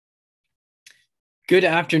Good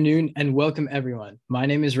afternoon and welcome everyone. My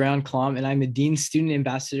name is Rayon Klom and I'm a Dean Student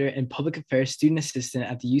Ambassador and Public Affairs Student Assistant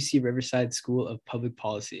at the UC Riverside School of Public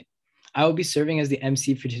Policy. I will be serving as the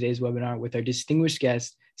MC for today's webinar with our distinguished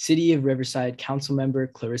guest, City of Riverside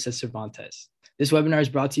Councilmember Clarissa Cervantes. This webinar is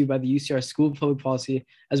brought to you by the UCR School of Public Policy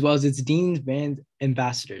as well as its Dean's Band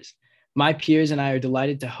Ambassadors. My peers and I are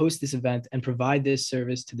delighted to host this event and provide this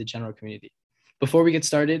service to the general community. Before we get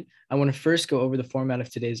started, I want to first go over the format of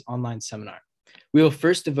today's online seminar. We will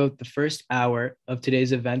first devote the first hour of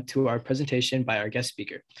today's event to our presentation by our guest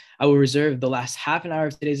speaker. I will reserve the last half an hour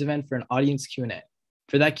of today's event for an audience Q&A.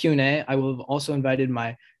 For that Q&A, I will have also invited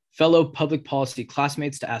my fellow public policy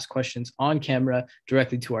classmates to ask questions on camera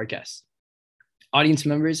directly to our guests. Audience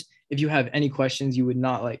members, if you have any questions you would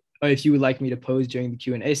not like, or if you would like me to pose during the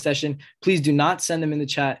Q&A session, please do not send them in the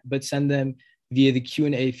chat, but send them via the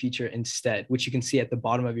Q&A feature instead, which you can see at the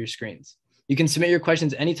bottom of your screens. You can submit your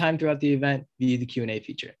questions anytime throughout the event via the Q&A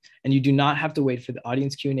feature, and you do not have to wait for the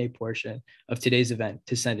audience Q&A portion of today's event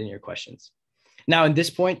to send in your questions. Now, at this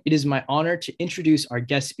point, it is my honor to introduce our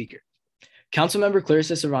guest speaker. Councilmember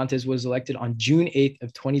Clarissa Cervantes was elected on June 8th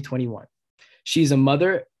of 2021. She's a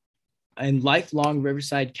mother and lifelong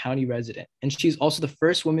Riverside County resident, and she's also the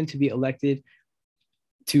first woman to be elected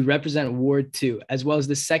to represent Ward 2, as well as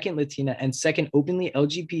the second Latina and second openly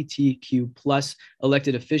LGBTQ plus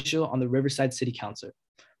elected official on the Riverside City Council.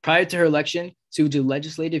 Prior to her election, she was a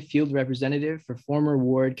legislative field representative for former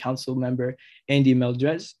Ward Council member Andy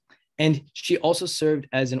Meldrez, and she also served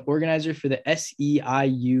as an organizer for the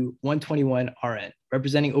SEIU 121 RN,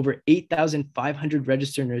 representing over 8,500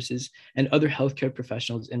 registered nurses and other healthcare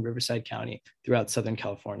professionals in Riverside County throughout Southern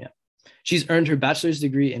California. She's earned her bachelor's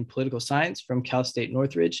degree in political science from Cal State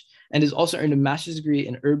Northridge and has also earned a master's degree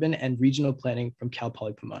in urban and regional planning from Cal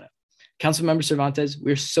Poly Pomona. Councilmember Cervantes,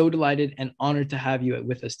 we're so delighted and honored to have you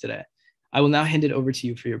with us today. I will now hand it over to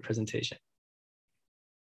you for your presentation.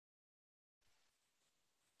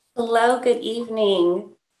 Hello, good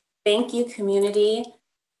evening. Thank you, community.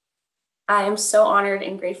 I am so honored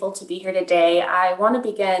and grateful to be here today. I want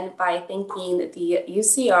to begin by thanking the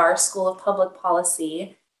UCR School of Public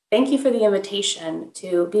Policy. Thank you for the invitation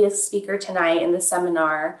to be a speaker tonight in the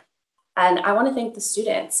seminar. And I want to thank the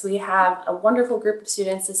students. We have a wonderful group of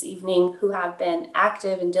students this evening who have been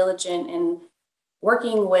active and diligent in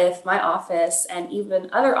working with my office and even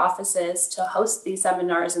other offices to host these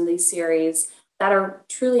seminars and these series that are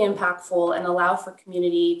truly impactful and allow for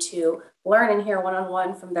community to learn and hear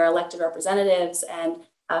one-on-one from their elected representatives and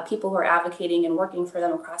people who are advocating and working for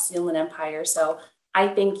them across the Inland Empire. So I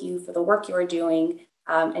thank you for the work you are doing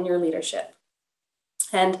and your leadership.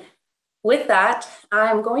 And with that,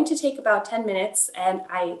 I'm going to take about 10 minutes and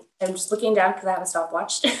I am just looking down because I have a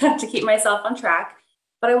stopwatch to keep myself on track.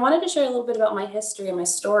 But I wanted to share a little bit about my history and my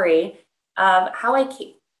story of how I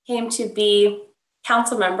came to be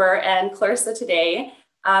council member and Clarissa today.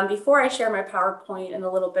 Before I share my PowerPoint and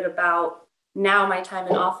a little bit about now my time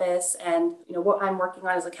in office and what I'm working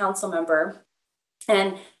on as a council member.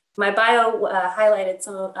 And my bio highlighted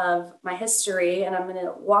some of my history, and I'm going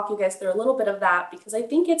to walk you guys through a little bit of that because I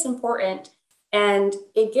think it's important and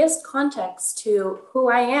it gives context to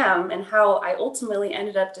who I am and how I ultimately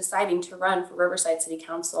ended up deciding to run for Riverside City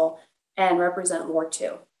Council and represent Ward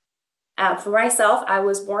 2. For myself, I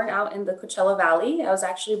was born out in the Coachella Valley. I was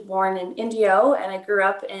actually born in Indio, and I grew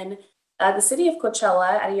up in the city of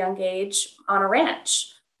Coachella at a young age on a ranch.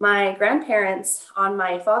 My grandparents on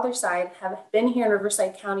my father's side have been here in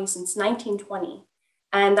Riverside County since 1920.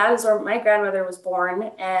 And that is where my grandmother was born.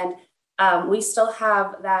 And we still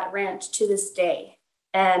have that ranch to this day.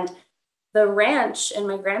 And the ranch and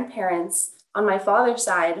my grandparents on my father's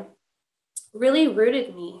side really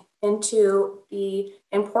rooted me into the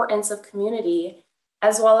importance of community,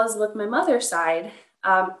 as well as with my mother's side.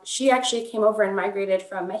 She actually came over and migrated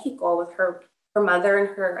from Mexico with her mother and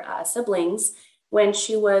her siblings. When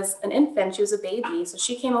she was an infant, she was a baby. So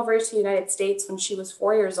she came over to the United States when she was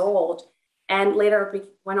 4 years old and later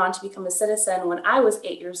went on to become a citizen when I was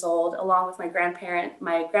 8 years old, along with my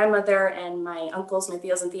grandmother and my uncles, my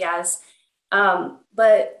tios and tias.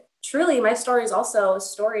 But truly, my story is also a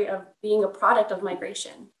story of being a product of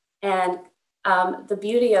migration and the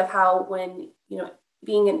beauty of how when,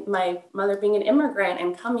 my mother being an immigrant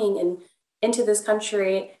and coming into this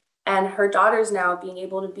country, and her daughters now being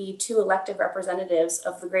able to be two elected representatives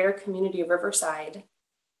of the greater community of Riverside.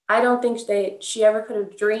 I don't think she ever could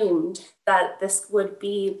have dreamed that this would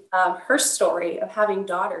be her story of having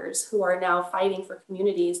daughters who are now fighting for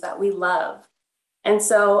communities that we love. And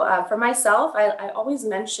so for myself, I always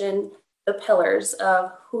mention the pillars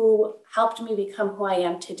of who helped me become who I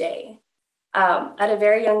am today. At a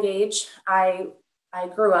very young age, I I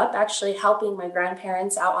grew up actually helping my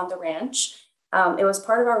grandparents out on the ranch. It was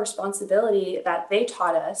part of our responsibility that they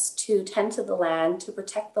taught us to tend to the land, to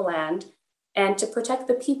protect the land, and to protect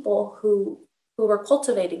the people who were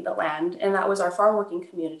cultivating the land, and that was our farm working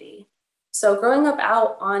community. So growing up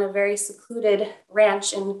out on a very secluded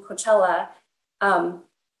ranch in Coachella,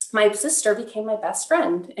 my sister became my best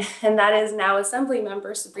friend, and that is now Assembly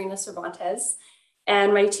Member Sabrina Cervantes.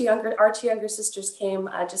 And our two younger sisters came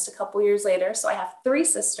just a couple years later. So I have three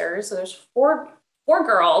sisters. So there's four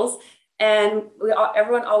girls, and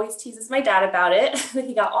everyone always teases my dad about it.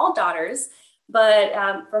 He got all daughters. But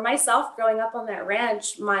for myself, growing up on that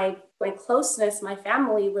ranch, my closeness, my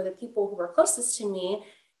family were the people who were closest to me.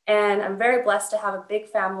 And I'm very blessed to have a big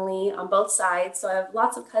family on both sides. So I have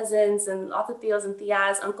lots of cousins and lots of tios and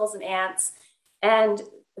tias, uncles and aunts. And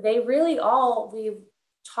they really we've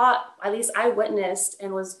taught, at least I witnessed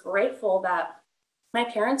and was grateful that my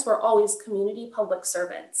parents were always community public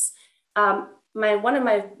servants. One of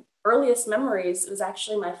my earliest memories was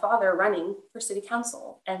actually my father running for city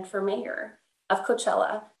council and for mayor of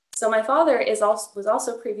Coachella. So my father was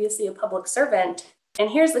also previously a public servant. And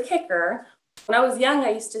here's the kicker. When I was young,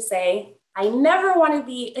 I used to say, I never want to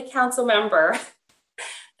be a council member.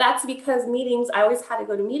 That's because I always had to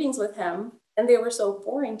go to meetings with him, and they were so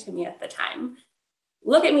boring to me at the time.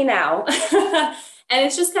 Look at me now. And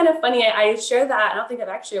it's just kind of funny. I share that. I don't think I've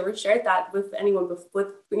actually ever shared that with anyone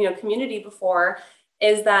with community before,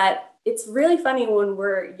 is that it's really funny when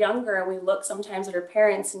we're younger and we look sometimes at our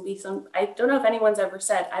parents and I don't know if anyone's ever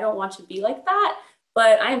said, I don't want to be like that,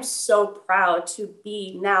 but I am so proud to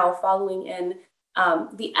be now following in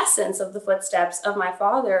the essence of the footsteps of my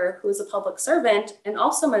father, who is a public servant, and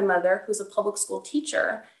also my mother, who's a public school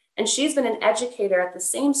teacher. And she's been an educator at the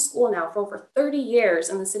same school now for over 30 years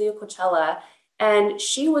in the city of Coachella. And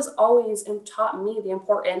she was always taught me the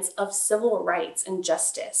importance of civil rights and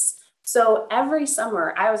justice. So every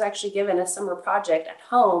summer, I was actually given a summer project at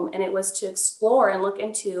home, and it was to explore and look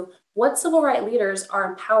into what civil rights leaders are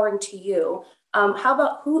empowering to you. How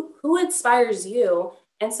about who inspires you?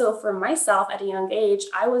 And so for myself at a young age,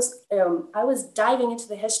 I was diving into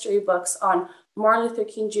the history books on Martin Luther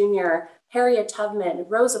King Jr., Harriet Tubman,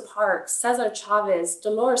 Rosa Parks, Cesar Chavez,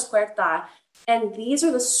 Dolores Huerta. And these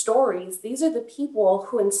are the stories, these are the people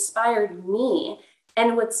who inspired me.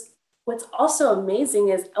 And what's also amazing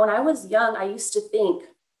is when I was young, I used to think,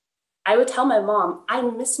 I would tell my mom, I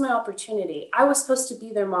missed my opportunity. I was supposed to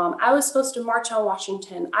be their mom. I was supposed to march on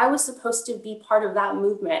Washington. I was supposed to be part of that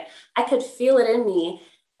movement. I could feel it in me.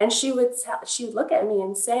 And she would look at me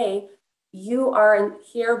and say, you are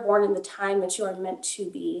here born in the time that you are meant to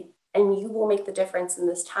be, and you will make the difference in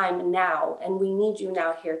this time and now, and we need you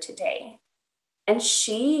now here today. And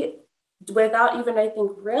she, without even, I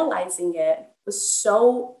think, realizing it, was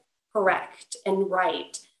so correct and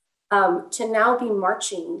right. To now be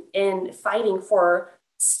marching and fighting for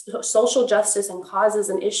social justice and causes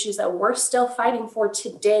and issues that we're still fighting for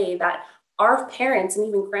today, that our parents and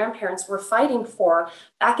even grandparents were fighting for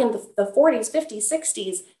back in the 40s, 50s,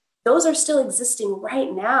 60s, those are still existing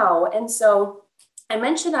right now. And so I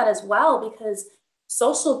mention that as well because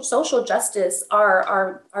social justice,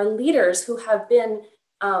 our leaders who have been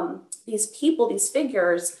these people, these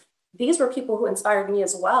figures, these were people who inspired me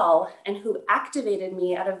as well and who activated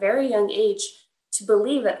me at a very young age to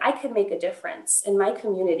believe that I could make a difference in my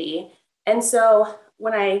community. And so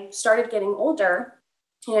when I started getting older,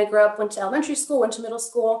 I grew up, went to elementary school, went to middle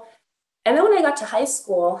school. And then when I got to high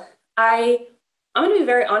school, I'm going to be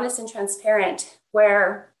very honest and transparent,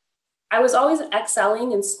 where I was always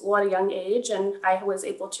excelling in school at a young age, and I was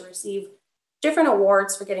able to receive different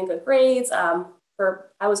awards for getting good grades.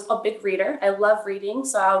 I was a big reader. I love reading.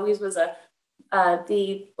 So I always was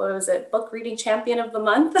book reading champion of the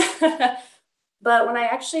month. But when I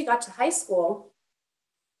actually got to high school,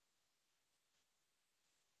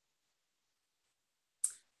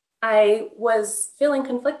 I was feeling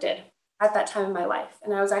conflicted at that time in my life.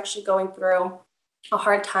 And I was actually going through a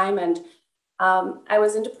hard time, and I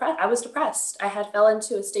was depressed. I had fell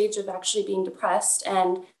into a stage of actually being depressed,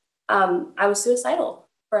 and I was suicidal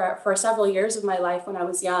for several years of my life when I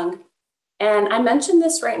was young. And I mentioned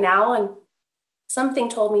this right now, and something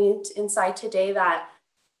told me inside today that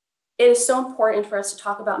it is so important for us to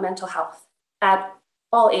talk about mental health at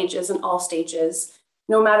all ages and all stages,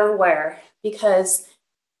 no matter where, because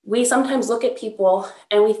we sometimes look at people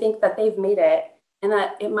and we think that they've made it and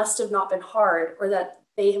that it must have not been hard or that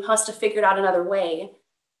they must have figured out another way.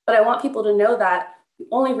 But I want people to know that the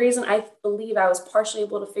only reason I believe I was partially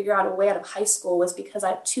able to figure out a way out of high school was because I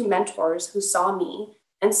had two mentors who saw me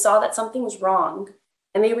and saw that something was wrong,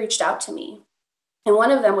 and they reached out to me. And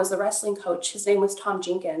one of them was the wrestling coach. His name was Tom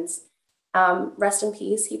Jenkins. Rest in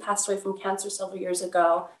peace. He passed away from cancer several years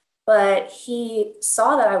ago. But he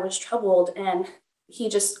saw that I was troubled, and he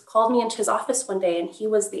just called me into his office one day, and he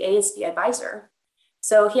was the ASB advisor.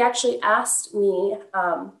 So he actually asked me,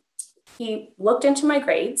 he looked into my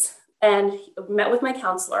grades and met with my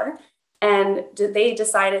counselor, and they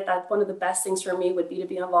decided that one of the best things for me would be to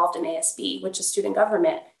be involved in ASB, which is student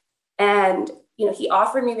government. And he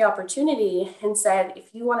offered me the opportunity and said,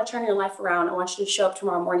 if you want to turn your life around, I want you to show up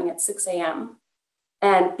tomorrow morning at 6 a.m.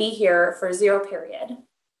 and be here for 0 period.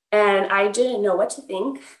 And I didn't know what to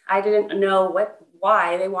think. I didn't know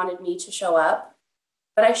why they wanted me to show up,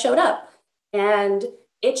 but I showed up, and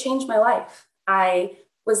it changed my life. I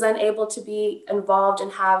was then able to be involved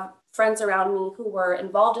and have friends around me who were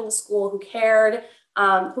involved in the school, who cared,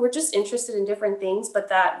 who were just interested in different things, but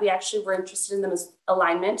that we actually were interested in them as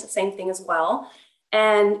alignment, the same thing as well.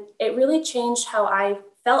 And it really changed how I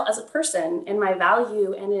felt as a person and my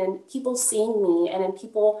value, and in people seeing me, and in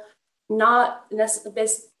people not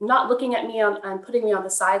looking at me and putting me on the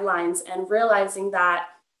sidelines, and realizing that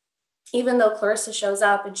even though Clarissa shows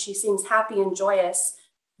up and she seems happy and joyous,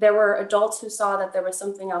 there were adults who saw that there was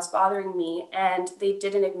something else bothering me, and they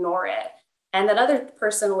didn't ignore it. And that other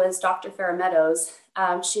person was Dr. Farah Meadows.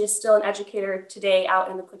 She is still an educator today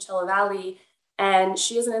out in the Coachella Valley, and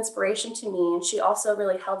she is an inspiration to me. And she also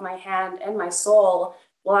really held my hand and my soul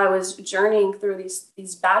while I was journeying through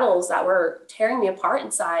these battles that were tearing me apart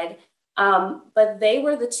inside. But they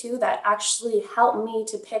were the two that actually helped me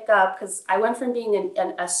to pick up, because I went from being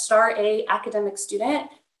a star A academic student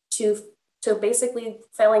to basically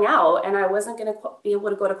failing out, and I wasn't going to be able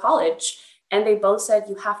to go to college. And they both said,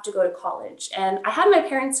 you have to go to college. And I had my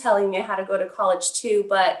parents telling me how to go to college too,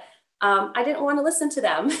 but I didn't want to listen to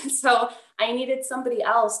them. So I needed somebody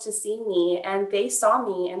else to see me, and they saw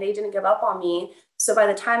me and they didn't give up on me. So by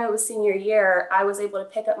the time it was senior year, I was able to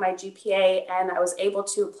pick up my GPA, and I was able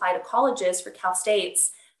to apply to colleges for Cal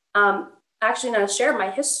States. Actually, now to share my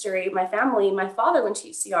history, my family, my father went to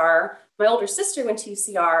UCR, my older sister went to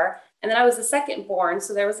UCR, and then I was the second born.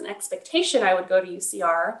 So there was an expectation I would go to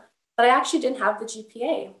UCR, but I actually didn't have the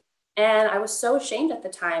GPA. And I was so ashamed at the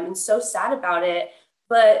time and so sad about it.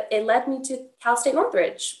 But it led me to Cal State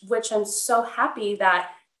Northridge, which I'm so happy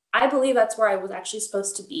that I believe that's where I was actually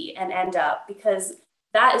supposed to be and end up, because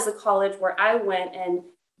that is the college where I went, and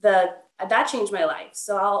that changed my life.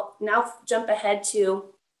 So I'll now jump ahead to,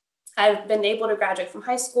 I've been able to graduate from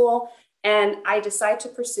high school, and I decide to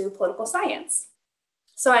pursue political science.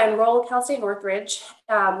 So I enrolled Cal State Northridge,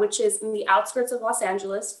 which is in the outskirts of Los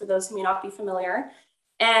Angeles, for those who may not be familiar.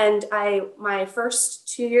 And my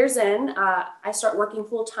first 2 years in, I start working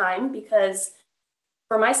full time, because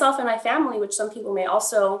for myself and my family, which some people may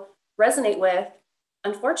also resonate with,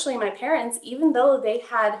 unfortunately, my parents, even though they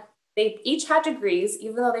each had degrees,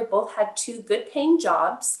 even though they both had 2 good paying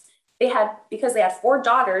jobs, because they had 4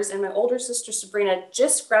 daughters, and my older sister Sabrina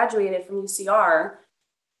just graduated from UCR.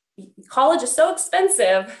 College is so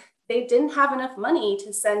expensive, they didn't have enough money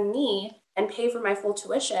to send me and pay for my full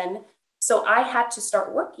tuition. So I had to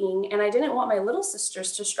start working, and I didn't want my little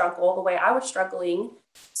sisters to struggle the way I was struggling.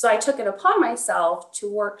 So I took it upon myself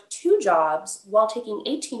to work 2 jobs while taking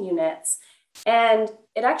 18 units. And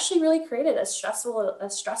it actually really created a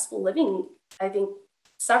stressful living, I think,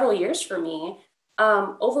 several years for me,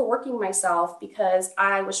 overworking myself, because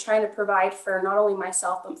I was trying to provide for not only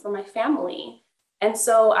myself, but for my family. And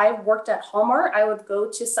so I worked at Hallmark. I would go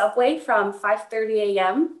to Subway from 5:30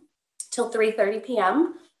 a.m. till 3:30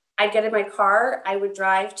 p.m. I'd get in my car, I would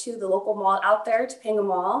drive to the local mall out there, Topanga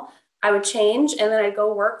Mall. I would change, and then I'd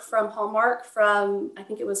go work from Hallmark from, I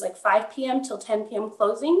think it was like 5 p.m. till 10 p.m.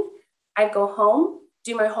 closing. I'd go home,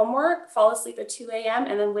 do my homework, fall asleep at 2 a.m.,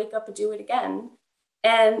 and then wake up and do it again.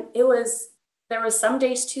 And there was some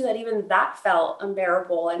days too that even that felt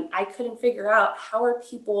unbearable, and I couldn't figure out, how are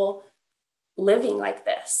people living like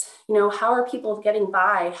this? How are people getting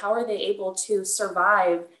by? How are they able to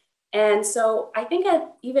survive? And so I think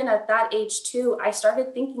even at that age too, I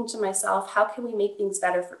started thinking to myself, how can we make things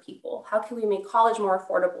better for people? How can we make college more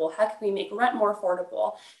affordable? How can we make rent more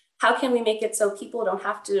affordable? How can we make it so people don't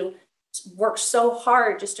have to work so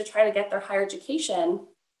hard just to try to get their higher education?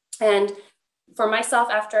 And for myself,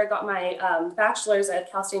 after I got my bachelor's at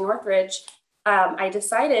Cal State Northridge, I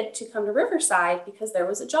decided to come to Riverside because there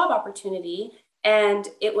was a job opportunity, and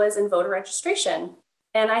it was in voter registration.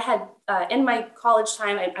 And I had, in my college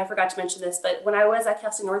time, I forgot to mention this, but when I was at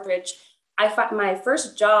Cal State Northridge, my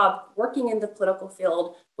first job working in the political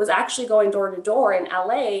field was actually going door to door in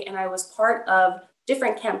LA, and I was part of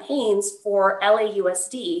different campaigns for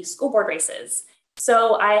LAUSD school board races.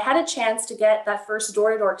 So I had a chance to get that first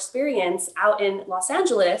door-to-door experience out in Los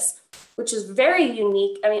Angeles, which is very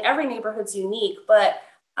unique. I mean, every neighborhood's unique, but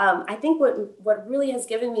I think what really has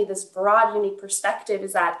given me this broad, unique perspective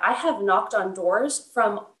is that I have knocked on doors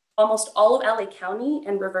from almost all of LA County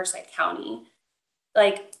and Riverside County,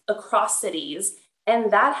 like across cities.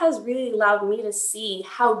 And that has really allowed me to see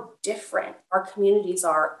how different our communities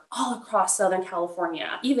are all across Southern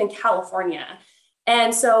California, even California.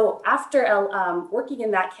 And so after working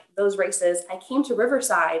in those races, I came to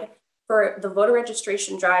Riverside for the voter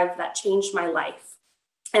registration drive that changed my life.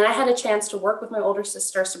 And I had a chance to work with my older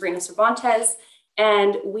sister, Sabrina Cervantes,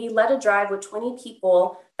 and we led a drive with 20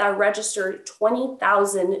 people that registered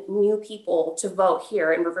 20,000 new people to vote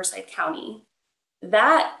here in Riverside County.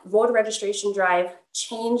 That voter registration drive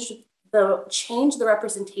changed the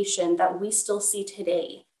representation that we still see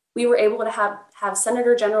today. We were able to have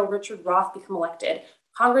Senator General Richard Roth become elected,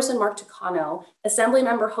 Congressman Mark Takano,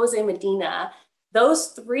 Assemblymember Jose Medina. Those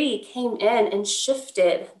three came in and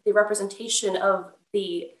shifted the representation of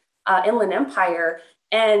the Inland Empire.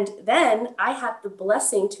 And then I had the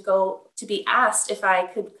blessing to be asked if I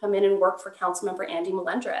could come in and work for Councilmember Andy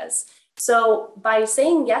Melendrez. So by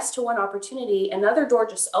saying yes to one opportunity, another door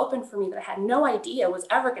just opened for me that I had no idea was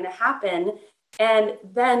ever going to happen. And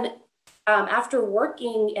then after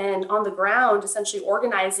working and on the ground, essentially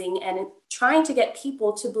organizing and trying to get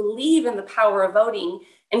people to believe in the power of voting.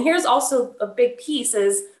 And here's also a big piece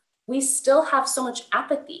is we still have so much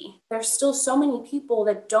apathy. There's still so many people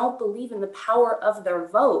that don't believe in the power of their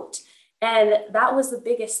vote. And that was the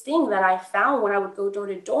biggest thing that I found when I would go door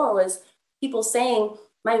to door was people saying,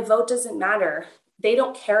 my vote doesn't matter. They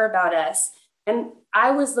don't care about us. And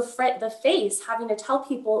I was the face having to tell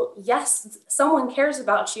people, yes, someone cares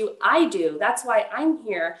about you. I do. That's why I'm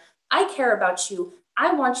here. I care about you.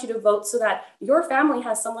 I want you to vote so that your family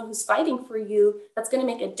has someone who's fighting for you that's going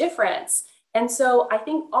to make a difference. And so I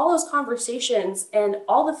think all those conversations and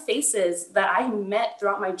all the faces that I met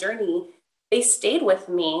throughout my journey, they stayed with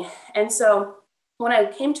me. And so when I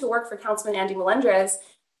came to work for Councilman Andy Melendrez,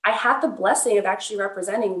 I had the blessing of actually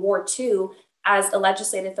representing Ward 2 as a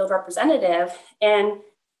legislative field representative. And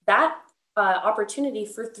that opportunity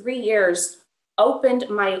for 3 years opened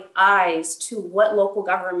my eyes to what local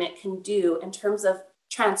government can do in terms of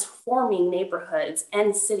transforming neighborhoods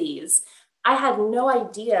and cities. I had no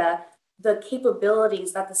idea the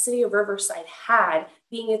capabilities that the city of Riverside had,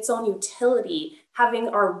 being its own utility, having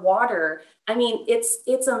our water. I mean,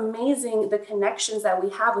 it's amazing the connections that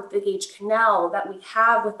we have with the Gage Canal, that we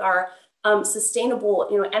have with our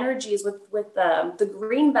sustainable, energies with the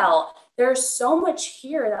green belt. There's so much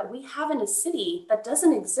here that we have in a city that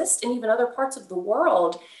doesn't exist in even other parts of the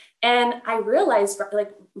world. And I realized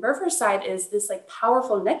like Riverside is this like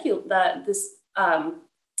powerful this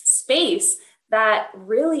space that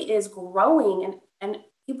really is growing and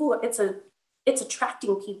people, it's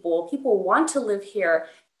attracting people. People want to live here.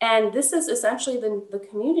 And this is essentially the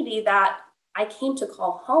community that I came to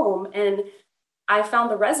call home. And I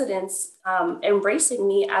found the residents embracing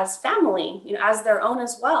me as family, as their own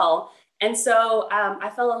as well. And so I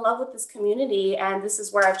fell in love with this community, and this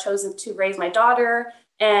is where I've chosen to raise my daughter.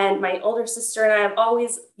 And my older sister and I have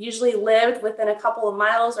always usually lived within a couple of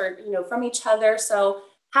miles or from each other. So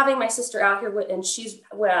having my sister out here and she's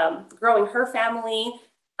growing her family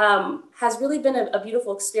has really been a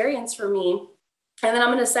beautiful experience for me. And then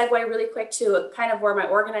I'm going to segue really quick to kind of where my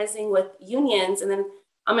organizing with unions, and then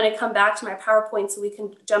I'm going to come back to my PowerPoint so we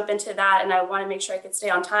can jump into that. And I want to make sure I could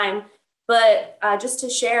stay on time. But just to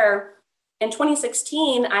share, in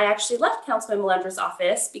 2016, I actually left Councilman Melendrez's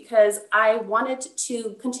office because I wanted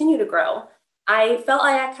to continue to grow. I felt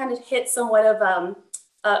like I kind of hit somewhat of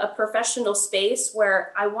a professional space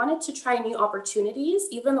where I wanted to try new opportunities.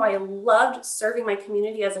 Even though I loved serving my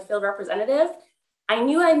community as a field representative, I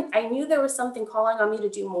knew there was something calling on me to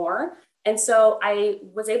do more. And so I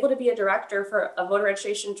was able to be a director for a voter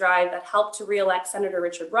registration drive that helped to re-elect Senator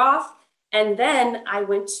Richard Roth. And then I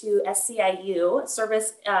went to SCIU,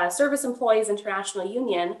 Service Employees International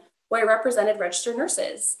Union, where I represented registered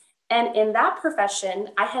nurses. And in that profession,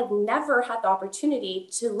 I had never had the opportunity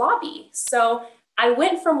to lobby. So I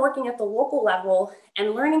went from working at the local level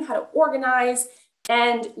and learning how to organize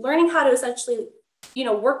and learning how to essentially,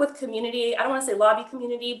 work with community. I don't want to say lobby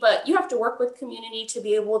community, but you have to work with community to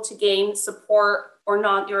be able to gain support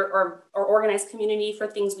or organize community for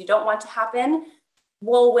things we don't want to happen.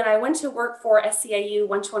 Well, when I went to work for SCIU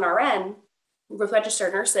 121RN with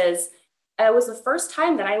registered nurses, it was the first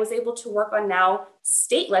time that I was able to work on now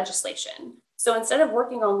state legislation. So instead of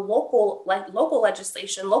working on local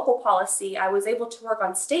legislation, local policy, I was able to work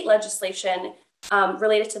on state legislation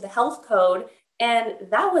related to the health code. And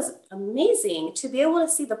that was amazing to be able to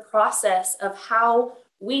see the process of how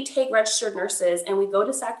we take registered nurses and we go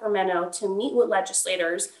to Sacramento to meet with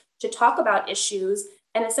legislators to talk about issues.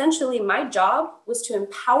 And essentially my job was to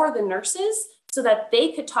empower the nurses so that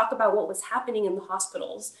they could talk about what was happening in the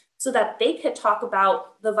hospitals, so that they could talk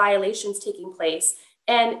about the violations taking place.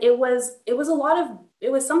 And it was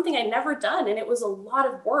something I'd never done. And it was a lot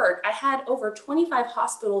of work. I had over 25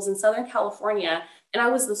 hospitals in Southern California, and I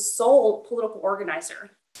was the sole political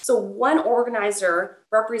organizer. So one organizer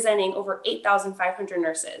representing over 8,500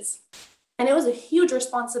 nurses. And it was a huge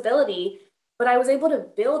responsibility, but I was able to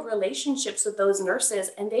build relationships with those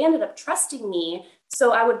nurses, and they ended up trusting me.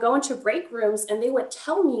 So I would go into break rooms and they would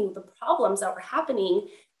tell me the problems that were happening.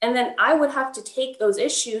 And then I would have to take those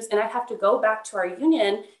issues and I'd have to go back to our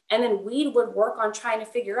union, and then we would work on trying to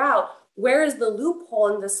figure out where is the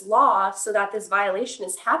loophole in this law so that this violation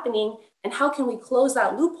is happening, and how can we close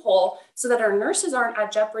that loophole so that our nurses aren't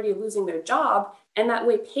at jeopardy of losing their job, and that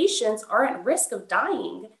way patients are at risk of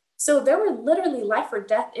dying. So there were literally life or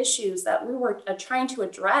death issues that we were trying to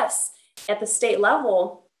address at the state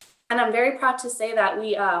level. And I'm very proud to say that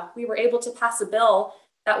we were able to pass a bill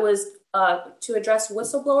that was to address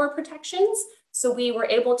whistleblower protections. So we were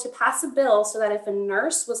able to pass a bill so that if a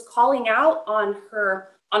nurse was calling out on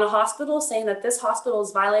a hospital saying that this hospital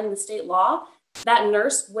is violating the state law, that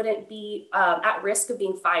nurse wouldn't be at risk of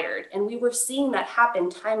being fired. And we were seeing that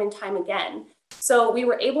happen time and time again. So we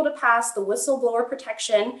were able to pass the whistleblower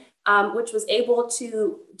protection, which was able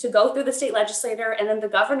to go through the state legislature, and then the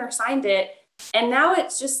governor signed it. And now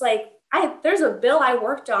it's just like, there's a bill I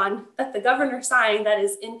worked on that the governor signed that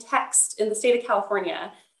is in text in the state of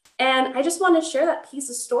California. And I just want to share that piece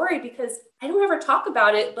of story because I don't ever talk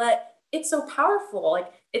about it, but it's so powerful.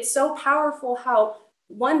 Like, it's so powerful how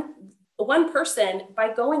one person,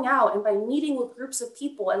 by going out and by meeting with groups of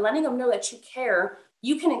people and letting them know that you care,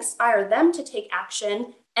 you can inspire them to take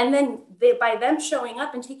action. And then by them showing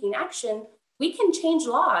up and taking action, we can change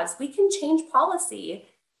laws, we can change policy.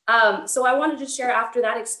 So I wanted to share, after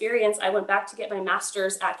that experience, I went back to get my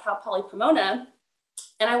master's at Cal Poly Pomona.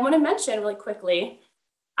 And I want to mention really quickly,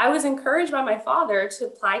 I was encouraged by my father to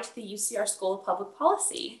apply to the UCR School of Public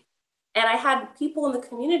Policy. And I had people in the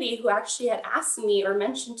community who actually had asked me or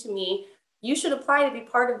mentioned to me, you should apply to be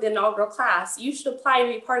part of the inaugural class. You should apply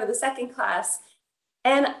to be part of the second class.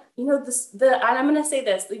 And you know, and I'm going to say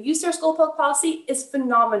this, the UCR School of Public Policy is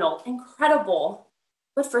phenomenal, incredible.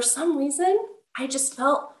 But for some reason, I just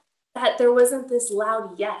felt that there wasn't this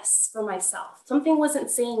loud yes for myself. Something wasn't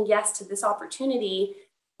saying yes to this opportunity.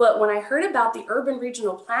 But when I heard about the urban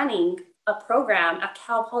regional planning program at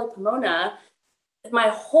Cal Poly Pomona, my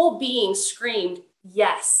whole being screamed,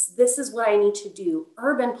 yes, this is what I need to do.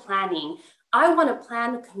 Urban planning. I want to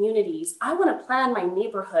plan the communities. I want to plan my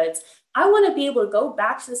neighborhoods. I want to be able to go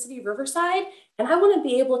back to the city of Riverside, and I want to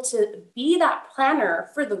be able to be that planner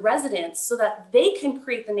for the residents so that they can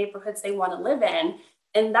create the neighborhoods they want to live in.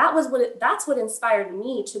 And that's what inspired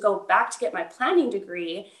me to go back to get my planning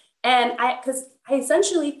degree. And because I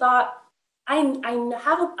essentially thought,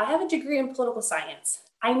 I have a degree in political science.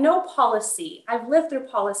 I know policy. I've lived through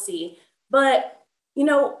policy, but you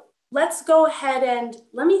know, let's go ahead and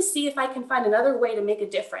let me see if I can find another way to make a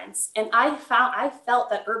difference. And I felt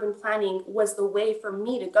that urban planning was the way for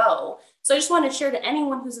me to go. So I just want to share to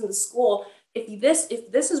anyone who's in the school,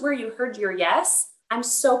 if this is where you heard your yes, I'm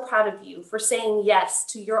so proud of you for saying yes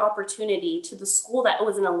to your opportunity, to the school that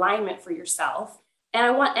was in alignment for yourself. And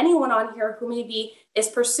I want anyone on here who maybe is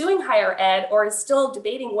pursuing higher ed or is still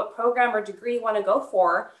debating what program or degree you want to go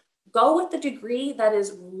for, go with the degree that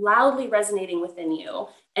is loudly resonating within you.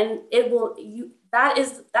 And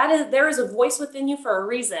there is a voice within you for a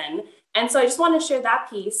reason. And so I just want to share that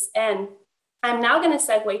piece. And I'm now going to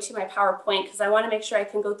segue to my PowerPoint because I want to make sure I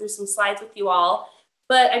can go through some slides with you all.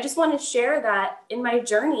 But I just want to share that in my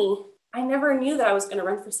journey, I never knew that I was going to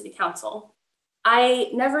run for city council. I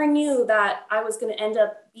never knew that I was going to end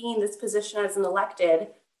up being in this position as an elected,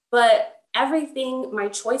 but everything, my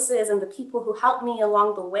choices and the people who helped me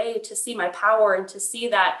along the way to see my power and to see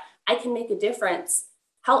that I can make a difference,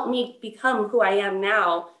 helped me become who I am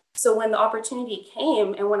now. So when the opportunity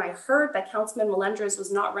came and when I heard that Councilman Melendrez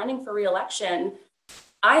was not running for re-election,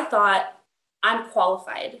 I thought, I'm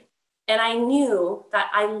qualified. And I knew that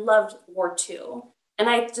I loved Ward 2. And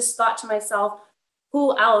I just thought to myself,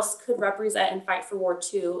 who else could represent and fight for Ward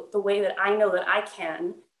 2 the way that I know that I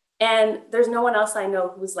can? And there's no one else I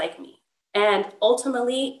know who's like me. And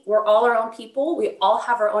ultimately, we're all our own people. We all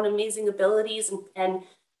have our own amazing abilities and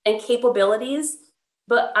capabilities.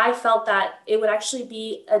 But I felt that it would actually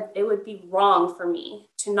be wrong for me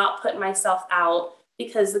to not put myself out,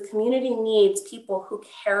 because the community needs people who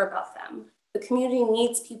care about them. The community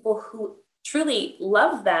needs people who truly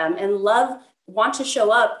love them and want to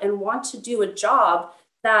show up and want to do a job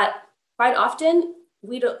that quite often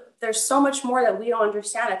there's so much more that we don't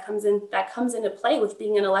understand that comes into play with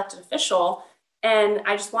being an elected official. And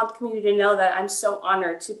I just want the community to know that I'm so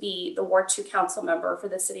honored to be the Ward 2 council member for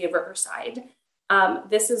the city of Riverside.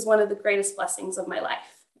 This is one of the greatest blessings of my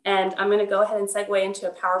life. And I'm going to go ahead and segue into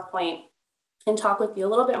a PowerPoint and talk with you a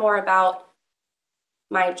little bit more about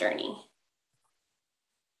my journey.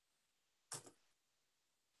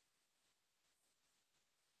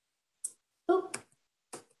 Oh,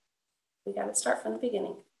 we got to start from the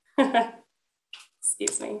beginning.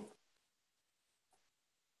 Excuse me.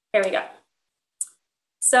 Here we go.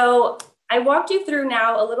 So I walked you through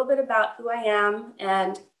now a little bit about who I am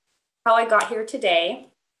and how I got here today.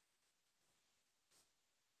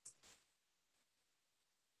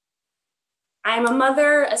 I'm a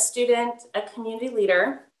mother, a student, a community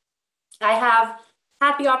leader. I have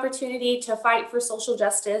had the opportunity to fight for social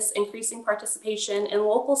justice, increasing participation in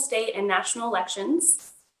local, state, and national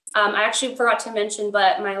elections. I actually forgot to mention,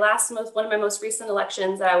 but one of my most recent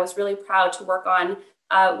elections that I was really proud to work on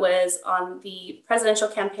was on the presidential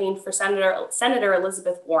campaign for Senator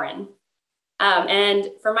Elizabeth Warren.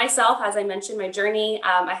 And for myself, as I mentioned, my journey,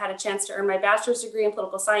 I had a chance to earn my bachelor's degree in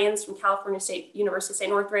political science from California State University,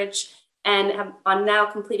 St. Northridge, and I'm now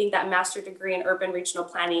completing that master's degree in urban regional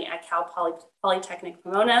planning at Cal Polytechnic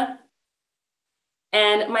Pomona.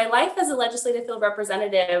 And my life as a legislative field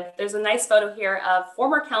representative, there's a nice photo here of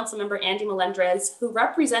former Councilmember Andy Melendrez, who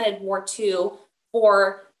represented Ward 2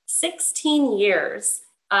 for 16 years.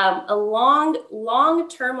 A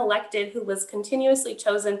long-term elected who was continuously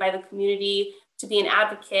chosen by the community to be an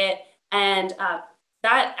advocate. And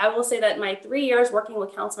that I will say that my 3 years working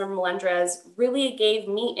with Councilmember Melendrez really gave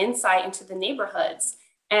me insight into the neighborhoods.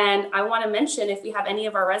 And I want to mention, if we have any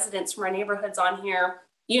of our residents from our neighborhoods on here,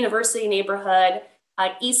 University neighborhood,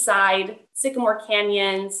 East Side, Sycamore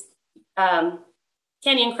Canyons,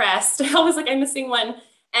 Canyon Crest. I was like, I'm missing one.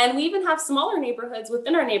 And we even have smaller neighborhoods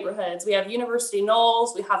within our neighborhoods. We have University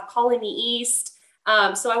Knolls, we have Colony East.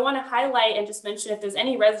 So I want to highlight and just mention, if there's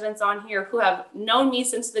any residents on here who have known me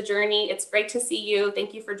since the journey, it's great to see you.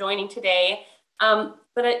 Thank you for joining today.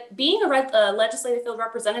 Being a legislative field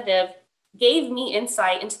representative gave me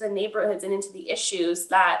insight into the neighborhoods and into the issues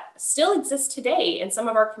that still exist today in some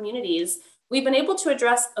of our communities. We've been able to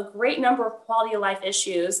address a great number of quality of life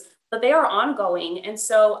issues, but they are ongoing. And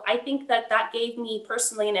so I think that gave me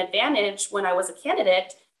personally an advantage when I was a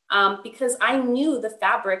candidate, because I knew the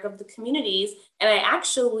fabric of the communities. And I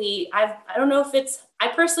don't know if I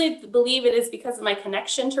personally believe it is because of my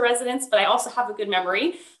connection to residents, but I also have a good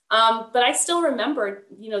memory. But I still remember,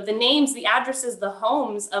 the names, the addresses, the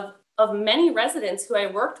homes of many residents who I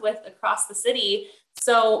worked with across the city.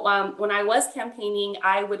 So when I was campaigning,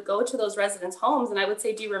 I would go to those residents' homes and I would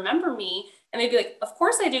say, do you remember me? And they'd be like, of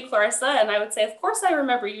course I do, Clarissa. And I would say, of course I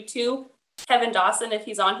remember you too, Kevin Dawson, if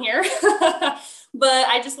he's on here. But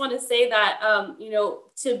I just want to say that,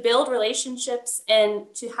 to build relationships and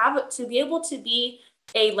to be able to be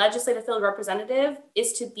a legislative field representative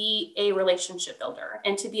is to be a relationship builder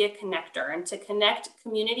and to be a connector and to connect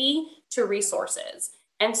community to resources.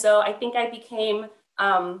 And so I think I became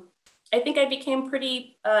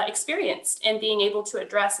pretty experienced in being able to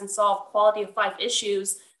address and solve quality of life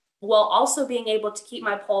issues, while also being able to keep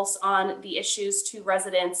my pulse on the issues to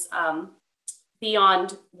residents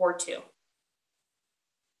beyond Ward 2.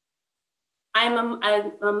 I'm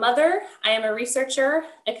a mother, I am a researcher,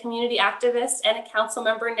 a community activist, and a council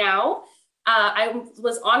member now. I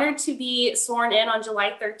was honored to be sworn in on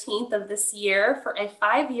July 13th of this year for a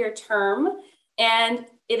 5-year term. And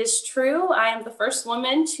it is true, I am the first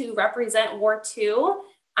woman to represent Ward 2.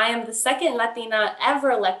 I am the second Latina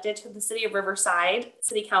ever elected to the city of Riverside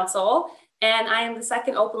City Council. And I am the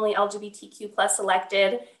second openly LGBTQ plus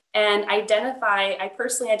elected. And I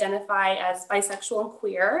personally identify as bisexual and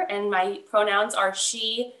queer, and my pronouns are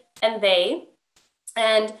she and they.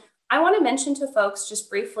 And I want to mention to folks just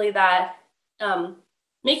briefly that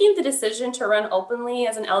making the decision to run openly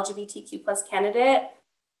as an LGBTQ plus candidate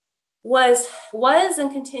was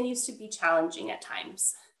and continues to be challenging at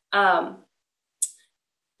times.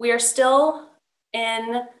 We are still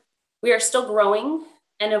growing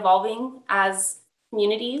and evolving as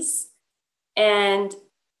communities. And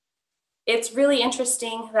it's really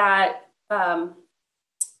interesting that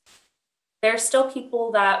there's still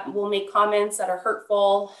people that will make comments that are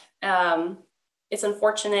hurtful. It's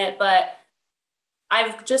unfortunate, but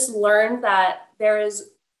I've just learned that there is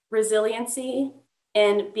resiliency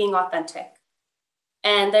in being authentic.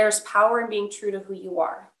 And there's power in being true to who you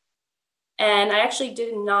are. And I actually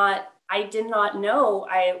did not know,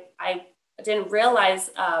 I didn't realize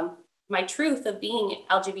my truth of being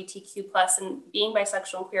LGBTQ plus and being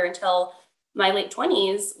bisexual and queer until my late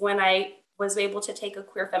 20s, when I was able to take a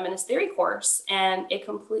queer feminist theory course, and it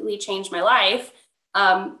completely changed my life,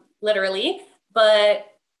 literally. But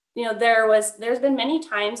you know, there's been many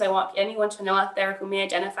times, I want anyone to know out there who may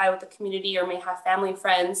identify with the community or may have family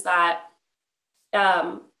friends, that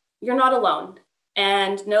you're not alone,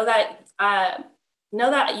 and know that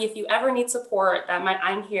if you ever need support, that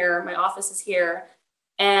I'm here, my office is here,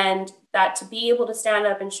 and that to be able to stand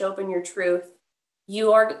up and show up in your truth,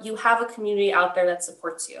 you have a community out there that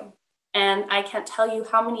supports you. And I can't tell you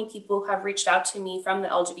how many people have reached out to me from the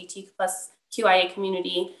LGBT plus QIA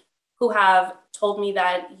community who have told me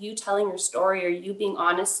that you telling your story or you being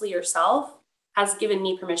honestly yourself has given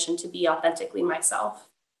me permission to be authentically myself.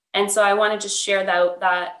 And so I want to just share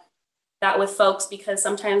that with folks, because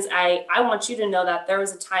sometimes I want you to know that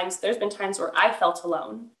there's been times where I felt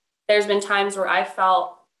alone. There's been times where I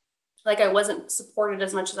felt like I wasn't supported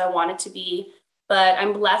as much as I wanted to be, but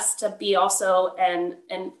I'm blessed to be also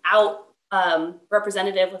an out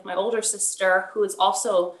representative with my older sister, who has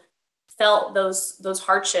also felt those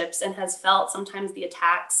hardships and has felt sometimes the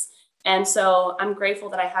attacks. And so I'm grateful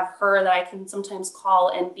that I have her that I can sometimes call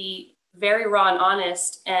and be very raw and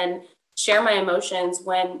honest and share my emotions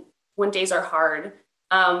when days are hard.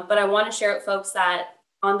 But I want to share with folks that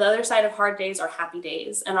on the other side of hard days are happy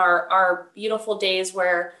days, and are beautiful days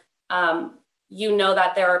where you know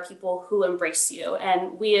that there are people who embrace you.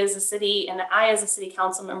 And we as a city, and I as a city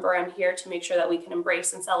council member, I'm here to make sure that we can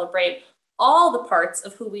embrace and celebrate all the parts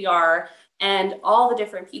of who we are and all the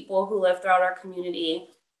different people who live throughout our community.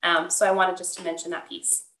 So I wanted just to mention that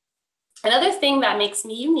piece. Another thing that makes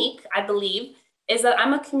me unique, I believe, is that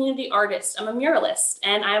I'm a community artist, I'm a muralist,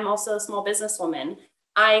 and I'm also a small businesswoman.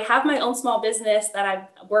 I have my own small business that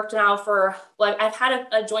I've worked now for, well, I've had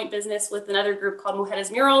a joint business with another group called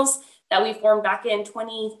Mujeres Murals that we formed back in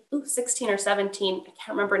 2016 or 17, I can't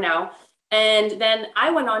remember now. And then I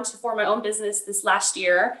went on to form my own business this last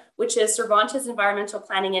year, which is Cervantes Environmental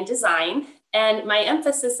Planning and Design. And my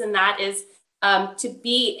emphasis in that is to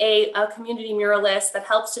be a community muralist that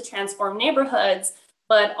helps to transform neighborhoods,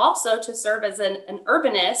 but also to serve as an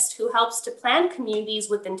urbanist who helps to plan communities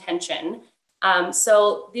with intention.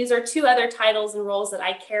 So these are two other titles and roles that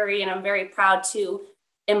I carry, and I'm very proud to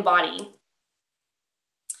embody.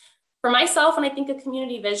 For myself, when I think of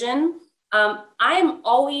community vision, I'm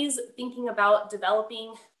always thinking about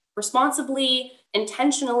developing responsibly,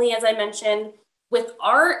 intentionally, as I mentioned, with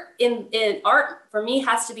art. In art, for me,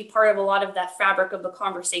 has to be part of a lot of that fabric of the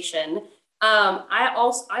conversation. I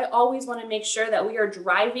always want to make sure that we are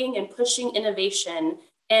driving and pushing innovation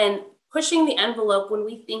and pushing the envelope when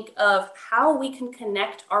we think of how we can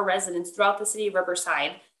connect our residents throughout the city of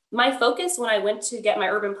Riverside. My focus when I went to get my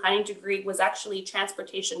urban planning degree was actually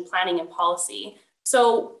transportation planning and policy.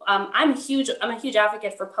 So I'm a huge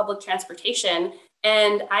advocate for public transportation,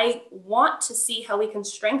 and I want to see how we can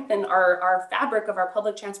strengthen our fabric of our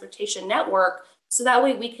public transportation network, so that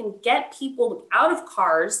way we can get people out of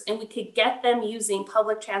cars and we could get them using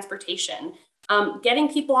public transportation,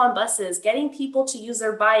 getting people on buses, getting people to use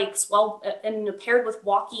their bikes and paired with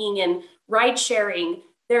walking and ride sharing.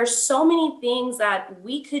 There's so many things that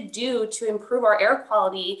we could do to improve our air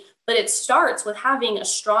quality, but it starts with having a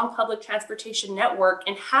strong public transportation network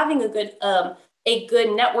and having a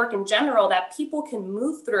good network in general that people can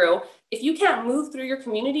move through. If you can't move through your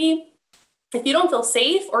community, if you don't feel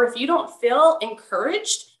safe, or if you don't feel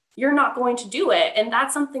encouraged, you're not going to do it. And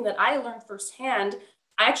that's something that I learned firsthand.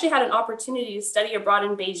 I actually had an opportunity to study abroad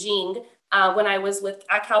in Beijing when I was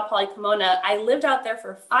at Cal Poly Pomona. I lived out there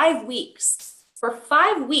for 5 weeks. For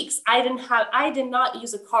 5 weeks, I did not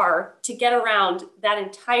use a car to get around that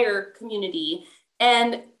entire community.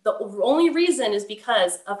 And the only reason is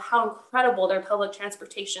because of how incredible their public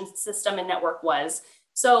transportation system and network was.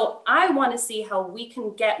 So I want to see how we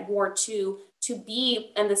can get Ward 2 to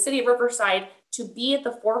be, and the city of Riverside to be at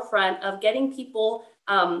the forefront of getting people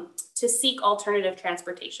to seek alternative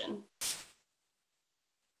transportation.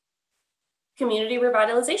 Community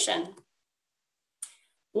revitalization.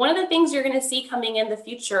 One of the things you're going to see coming in the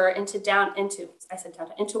future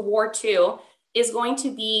into Ward 2 is going to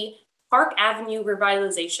be Park Avenue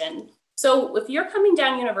revitalization. So if you're coming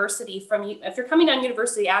down University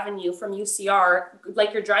Avenue from UCR,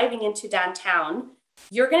 like you're driving into downtown,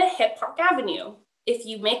 you're going to hit Park Avenue. If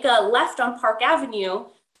you make a left on Park Avenue,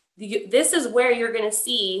 this is where you're going to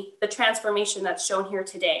see the transformation that's shown here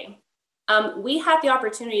today. We had the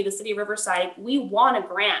opportunity, the city of Riverside, we won a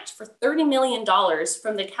grant for $30 million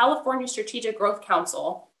from the California Strategic Growth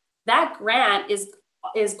Council. That grant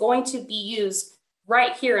is going to be used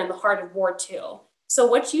right here in the heart of Ward 2. So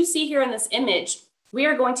what you see here in this image, we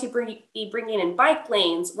are going to be bringing in bike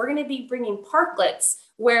lanes. We're going to be bringing parklets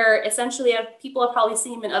where essentially people have probably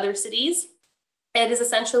seen them in other cities. It is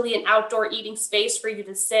essentially an outdoor eating space for you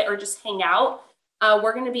to sit or just hang out.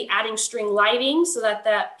 We're going to be adding string lighting so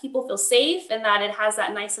that people feel safe and that it has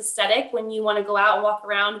that nice aesthetic when you want to go out and walk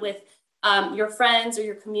around with your friends or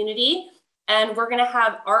your community. And we're going to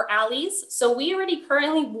have art alleys. So we already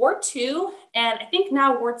currently, Ward 2, and I think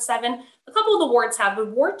now Ward 7, a couple of the wards have,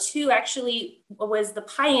 but Ward 2 actually was the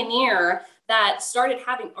pioneer that started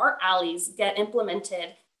having art alleys get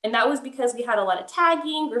implemented. And that was because we had a lot of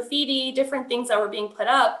tagging, graffiti, different things that were being put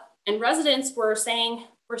up. And residents were saying,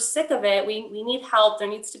 we're sick of it. We need help. There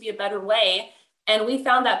needs to be a better way. And we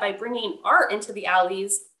found that by bringing art into the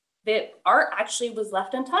alleys, that art actually was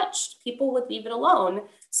left untouched. People would leave it alone.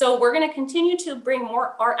 So we're going to continue to bring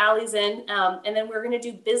more art alleys in, and then we're going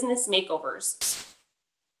to do business makeovers.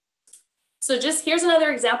 So just here's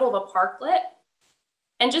another example of a parklet.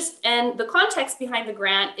 And the context behind the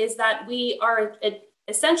grant is that we are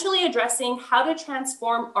essentially addressing how to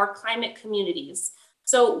transform our climate communities.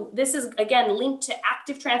 So this is, again, linked to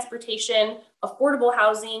active transportation, affordable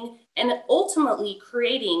housing, and ultimately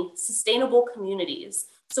creating sustainable communities.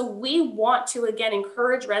 So we want to, again,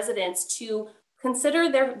 encourage residents to consider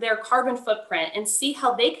their carbon footprint and see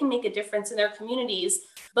how they can make a difference in their communities.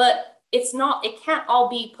 But it can't all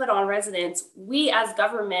be put on residents. We as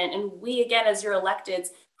government, and we, again, as your electeds,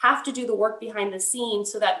 have to do the work behind the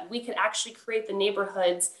scenes so that we can actually create the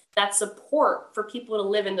neighborhoods that support for people to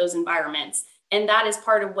live in those environments. And that is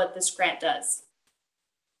part of what this grant does.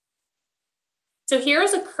 So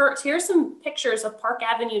here's some pictures of Park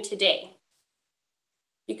Avenue today.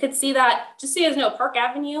 You could see that, just so you guys know, Park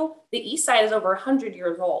Avenue, the east side is over 100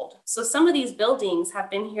 years old. So some of these buildings have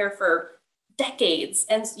been here for decades.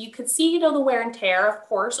 And you could see, the wear and tear, of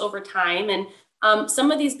course, over time. And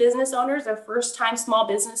some of these business owners are first-time small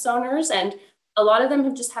business owners, and a lot of them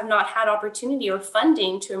have not had opportunity or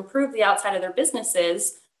funding to improve the outside of their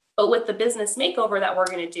businesses. But with the business makeover that we're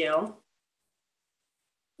going to do,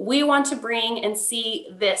 we want to bring and see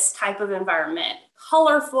this type of environment.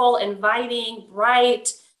 Colorful, inviting,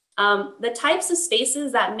 bright, the types of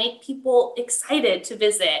spaces that make people excited to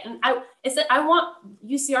visit. And I want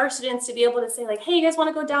UCR students to be able to say, like, hey, you guys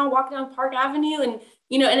want to walk down Park Avenue? And,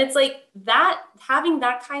 and it's like that, having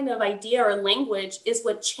that kind of idea or language is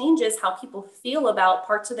what changes how people feel about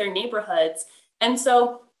parts of their neighborhoods. And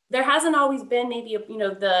so there hasn't always been maybe,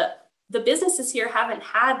 the businesses here haven't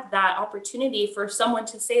had that opportunity for someone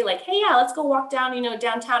to say, like, hey, yeah, let's go walk down,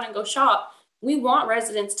 downtown and go shop. We want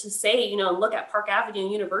residents to say, look at Park Avenue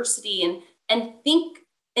and University and think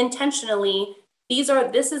intentionally,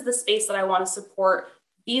 this is the space that I want to support.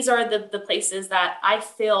 These are the places that I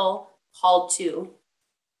feel called to.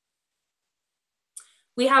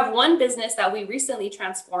 We have one business that we recently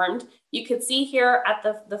transformed. You could see here at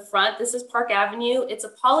the front, this is Park Avenue. It's a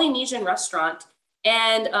Polynesian restaurant.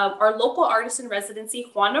 And our local artist in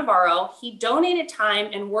residency, Juan Navarro, he donated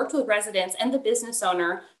time and worked with residents and the business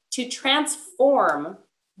owner to transform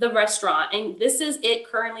the restaurant. And this is it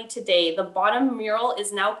currently today. The bottom mural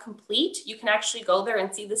is now complete. You can actually go there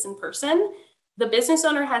and see this in person. The business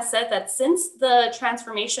owner has said that since the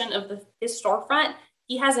transformation of his storefront,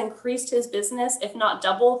 he has increased his business, if not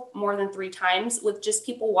double, more than 3 times, with just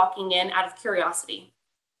people walking in out of curiosity.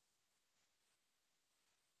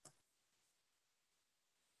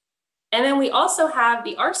 And then we also have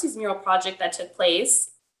the Arcee's mural project that took place.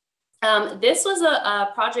 This was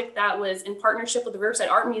a project that was in partnership with the Riverside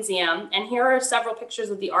Art Museum. And here are several pictures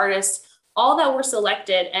of the artists, all that were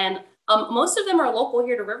selected. And most of them are local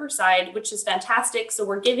here to Riverside, which is fantastic. So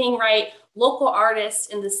we're giving local artists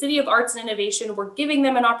in the City of Arts and Innovation, we're giving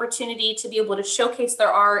them an opportunity to be able to showcase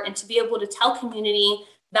their art and to be able to tell community,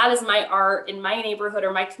 that is my art in my neighborhood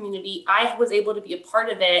or my community. I was able to be a part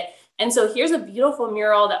of it. And so here's a beautiful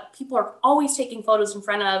mural that people are always taking photos in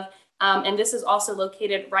front of. And this is also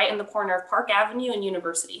located right in the corner of Park Avenue and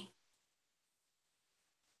University.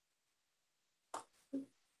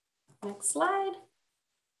 Next slide.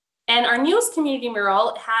 And our newest community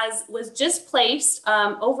mural was just placed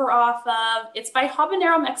over off of, it's by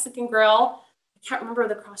Habanero Mexican Grill. I can't remember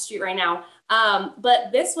the cross street right now.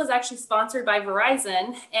 But this was actually sponsored by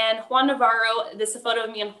Verizon and Juan Navarro. This is a photo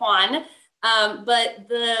of me and Juan. But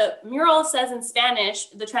the mural says in Spanish,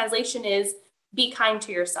 the translation is, be kind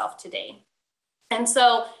to yourself today. And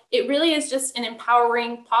so it really is just an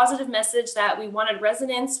empowering, positive message that we wanted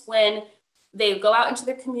residents, when they go out into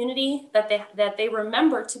their community, that they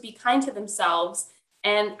remember to be kind to themselves.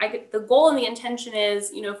 And the goal and the intention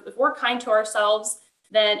is, you know, if we're kind to ourselves,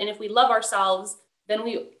 then, and if we love ourselves, then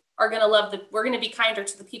we are going to we're going to be kinder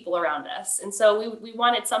to the people around us. And so we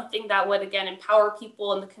wanted something that would, again, empower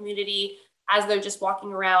people in the community as they're just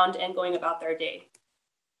walking around and going about their day.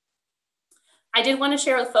 I did want to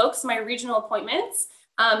share with folks my regional appointments.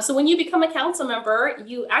 So when you become a council member,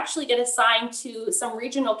 you actually get assigned to some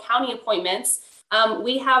regional county appointments.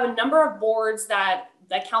 We have a number of boards that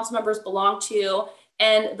council members belong to.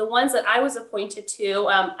 And the ones that I was appointed to,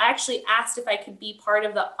 I actually asked if I could be part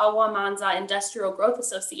of the Aguamanza Industrial Growth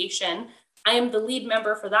Association. I am the lead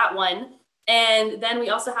member for that one. And then we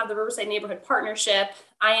also have the Riverside Neighborhood Partnership.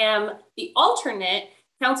 I am the alternate.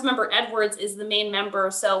 Councilmember Edwards is the main member.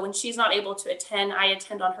 So when she's not able to attend, I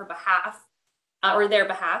attend on her behalf, or their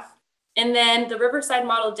behalf. And then the Riverside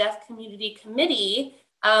Model Deaf Community Committee.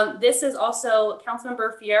 This is also,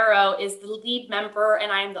 Councilmember Fierro is the lead member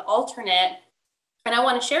and I am the alternate. And I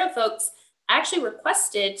want to share with folks, I actually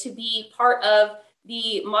requested to be part of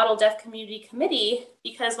the Model Deaf Community Committee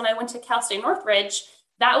because when I went to Cal State Northridge,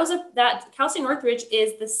 Cal State Northridge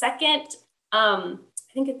is the second, I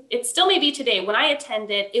think it still may be today. When I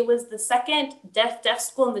attended, it was the second deaf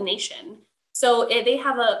school in the nation. So they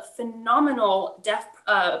have a phenomenal deaf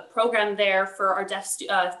program there for our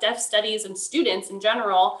deaf studies and students in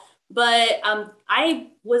general. But I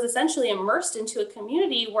was essentially immersed into a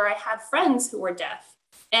community where I had friends who were deaf.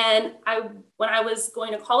 And when I was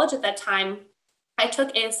going to college at that time, I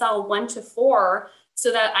took ASL 1 to 4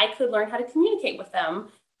 so that I could learn how to communicate with them.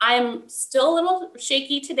 I'm still a little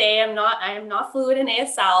shaky today. I am not fluent in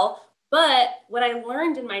ASL, but what I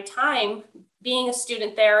learned in my time being a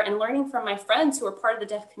student there and learning from my friends who are part of the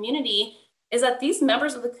deaf community is that these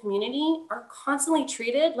members of the community are constantly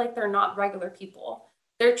treated like they're not regular people.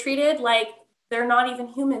 They're treated like they're not even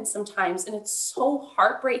human sometimes, and it's so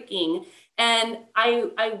heartbreaking. And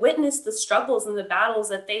I witnessed the struggles and the battles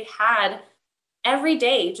that they had every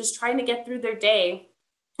day, just trying to get through their day.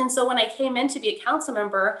 And so when I came in to be a council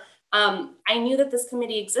member, I knew that this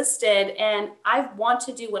committee existed, and I want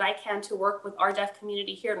to do what I can to work with our deaf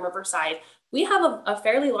community here in Riverside. We have a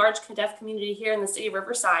fairly large deaf community here in the city of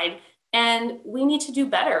Riverside, and we need to do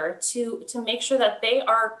better to make sure that they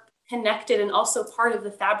are connected and also part of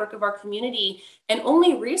the fabric of our community. And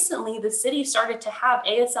only recently, the city started to have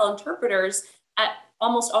ASL interpreters at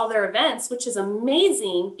almost all their events, which is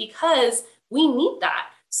amazing because we need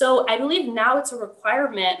that. So I believe now it's a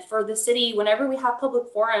requirement for the city. Whenever we have public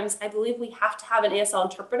forums, I believe we have to have an ASL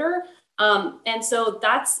interpreter. And so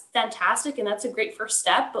that's fantastic. And that's a great first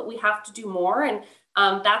step, but we have to do more. And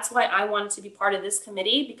that's why I wanted to be part of this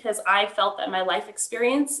committee, because I felt that my life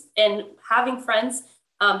experience and having friends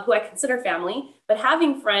who I consider family, but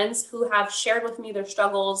having friends who have shared with me their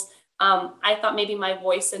struggles, I thought maybe my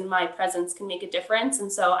voice and my presence can make a difference.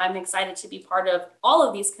 And so I'm excited to be part of all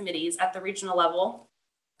of these committees at the regional level.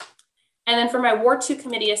 And then for my Ward 2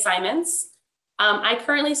 committee assignments, I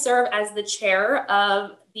currently serve as the chair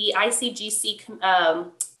of the ICGC,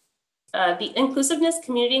 the Inclusiveness,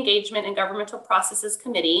 Community Engagement, and Governmental Processes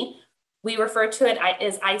Committee. We refer to it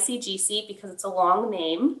as ICGC because it's a long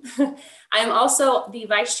name. I'm also the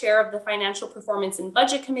vice chair of the Financial Performance and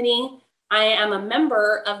Budget Committee. I am a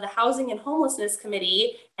member of the Housing and Homelessness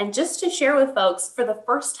Committee. And just to share with folks, for the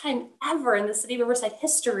first time ever in the City of Riverside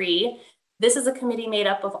history, this is a committee made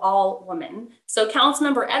up of all women. So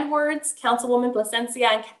Councilmember Edwards, Councilwoman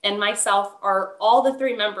Plasencia, and myself are all the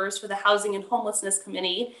 3 members for the Housing and Homelessness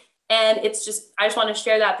Committee. And it's just, I just want to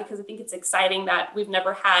share that because I think it's exciting that we've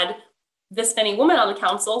never had this many women on the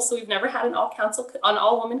council. So we've never had an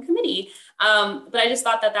all woman committee. But I just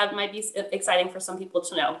thought that that might be exciting for some people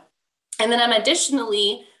to know. And then I'm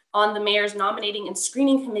additionally on the mayor's nominating and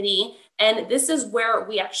screening committee. And this is where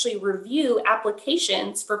we actually review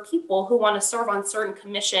applications for people who want to serve on certain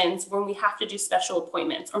commissions when we have to do special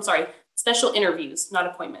appointments. I'm sorry, special interviews, not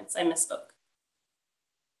appointments. I misspoke.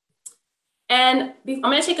 And I'm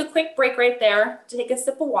going to take a quick break right there to take a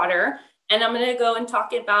sip of water. And I'm going to go and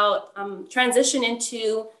talk about transition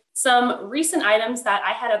into some recent items that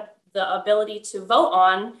I had the ability to vote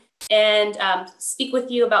on and speak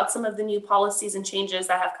with you about some of the new policies and changes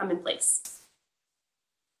that have come in place.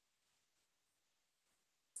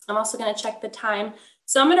 I'm also going to check the time.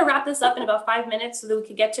 So I'm going to wrap this up in about 5 minutes so that we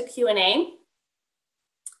could get to Q&A.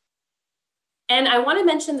 And I want to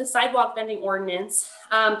mention the sidewalk vending ordinance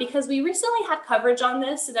because we recently had coverage on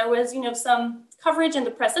this. So there was, some coverage in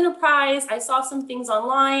the press enterprise. I saw some things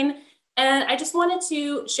online, and I just wanted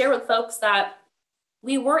to share with folks that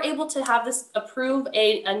we were able to have this approve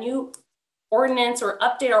a new ordinance or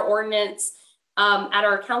update our ordinance at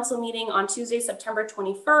our council meeting on Tuesday, September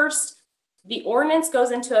 21st. The ordinance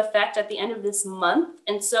goes into effect at the end of this month.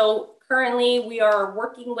 And so currently we are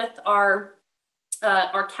working with our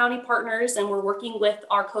county partners, and we're working with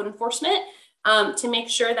our code enforcement to make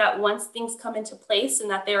sure that once things come into place and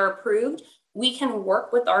that they are approved, we can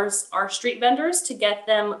work with our street vendors to get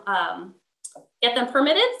them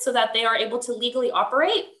permitted so that they are able to legally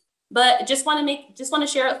operate. But just want to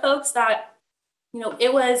share with folks that, you know,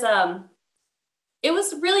 it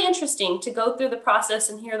was really interesting to go through the process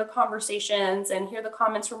and hear the conversations and hear the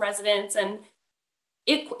comments from residents. And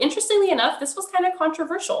interestingly enough, this was kind of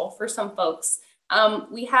controversial for some folks.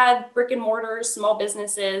 We had brick and mortars, small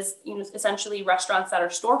businesses, you know, essentially restaurants that are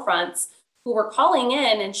storefronts, who were calling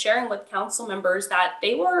in and sharing with council members that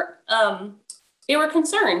they were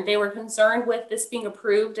concerned. They were concerned with this being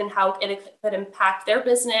approved and how it could impact their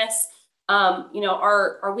business. You know,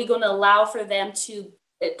 are we going to allow for them to?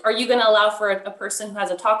 Are you going to allow for a person who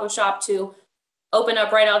has a taco shop to open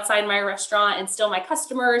up right outside my restaurant and steal my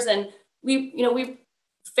customers? And we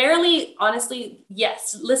fairly honestly,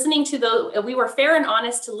 yes, listening to those, we were fair and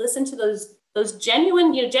honest to listen to those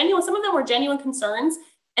genuine, some of them were genuine concerns,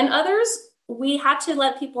 and others, we had to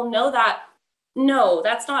let people know that, no,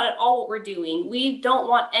 that's not at all what we're doing. We don't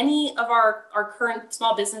want any of our current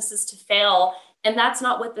small businesses to fail. And that's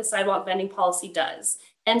not what the sidewalk vending policy does.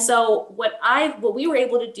 And so what we were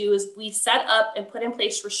able to do is we set up and put in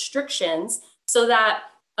place restrictions so that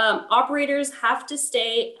operators have to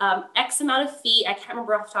stay X amount of feet. I can't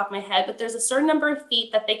remember off the top of my head, but there's a certain number of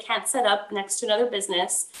feet that they can't set up next to another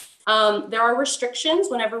business. There are restrictions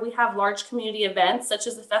whenever we have large community events, such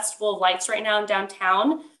as the Festival of Lights right now in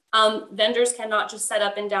downtown. Vendors cannot just set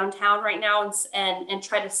up in downtown right now and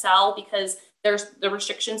try to sell because there's the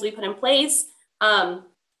restrictions we put in place.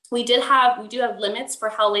 We do have limits for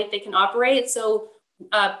how late they can operate. So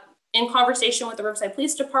in conversation with the Riverside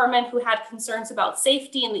Police Department, who had concerns about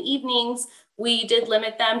safety in the evenings, we did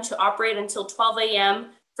limit them to operate until 12 a.m.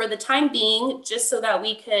 for the time being, just so that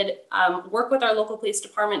we could work with our local police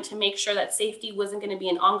department to make sure that safety wasn't going to be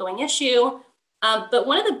an ongoing issue. But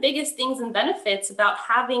one of the biggest things and benefits about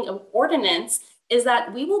having an ordinance is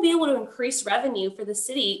that we will be able to increase revenue for the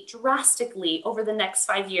city drastically over the next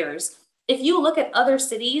 5 years. If you look at other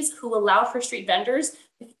cities who allow for street vendors,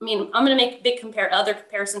 I mean, I'm going to make other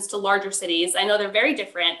comparisons to larger cities. I know they're very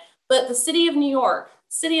different, but the city of New York,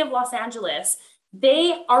 city of Los Angeles,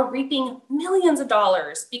 they are reaping millions of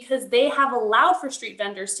dollars because they have allowed for street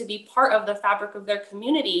vendors to be part of the fabric of their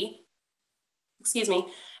community. Excuse me.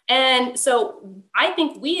 And so I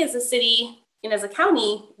think we as a city and as a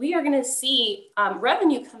county, we are going to see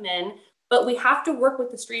revenue come in, but we have to work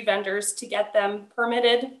with the street vendors to get them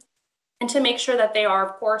permitted and to make sure that they are,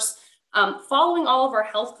 of course, following all of our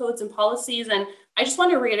health codes and policies. And I just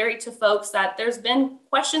want to reiterate to folks that there's been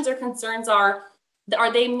questions or concerns are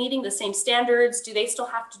they meeting the same standards? Do they still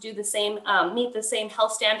have to do the same, meet the same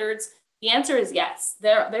health standards? The answer is yes.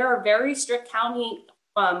 There are very strict county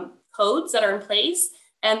codes that are in place,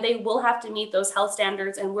 and they will have to meet those health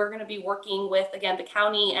standards. And we're going to be working with, again, the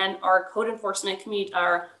county and our code enforcement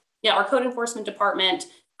our code enforcement department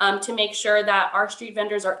to make sure that our street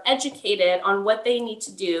vendors are educated on what they need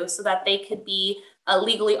to do so that they could be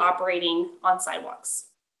legally operating on sidewalks.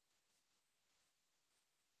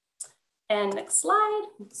 And next slide,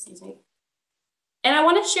 excuse me. And I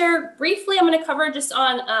want to share briefly, I'm going to cover just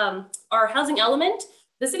on our housing element.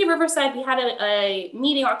 The city of Riverside, we had a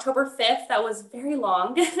meeting October 5th that was very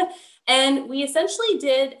long. And we essentially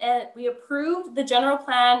we approved the general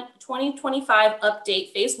plan 2025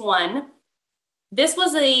 update phase 1. This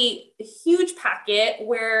was a huge packet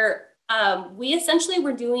where we essentially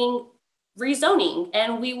were doing rezoning,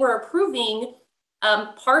 and we were approving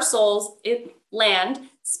parcels, land,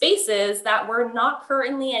 spaces that were not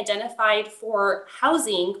currently identified for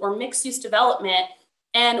housing or mixed use development.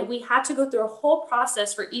 And we had to go through a whole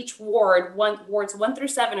process for each ward, wards 1 through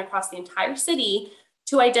 7 across the entire city,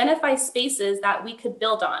 to identify spaces that we could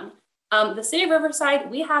build on. The city of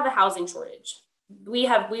Riverside, we have a housing shortage. We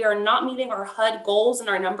are not meeting our HUD goals and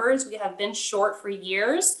our numbers. We have been short for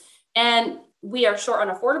years, and we are short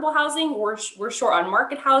on affordable housing. We're short on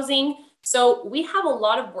market housing. So we have a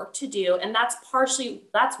lot of work to do. And that's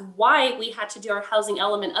why we had to do our housing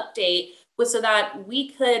element update, was so that we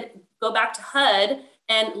could go back to HUD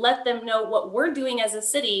and let them know what we're doing as a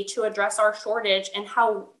city to address our shortage and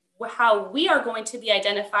how we are going to be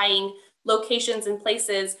identifying locations and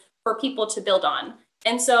places for people to build on.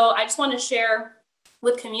 And so I just want to share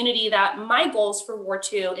with community that my goals for Ward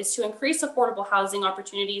 2 is to increase affordable housing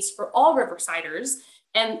opportunities for all Riversiders.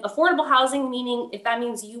 And affordable housing, meaning if that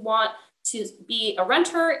means you want to be a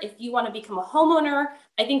renter, if you want to become a homeowner,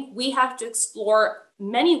 I think we have to explore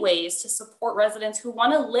many ways to support residents who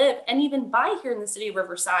want to live and even buy here in the city of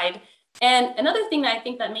Riverside. And another thing that I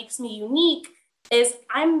think that makes me unique is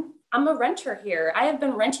I'm a renter here. I have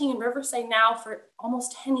been renting in Riverside now for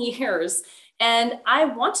almost 10 years, and I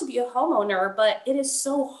want to be a homeowner, but it is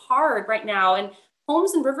so hard right now. And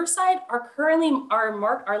homes in Riverside are currently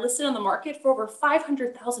are listed on the market for over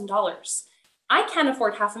 $500,000. I can't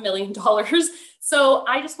afford $500,000. So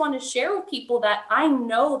I just want to share with people that I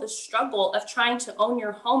know the struggle of trying to own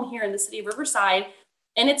your home here in the city of Riverside.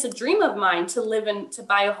 And it's a dream of mine to live in, to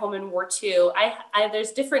buy a home in Ward 2.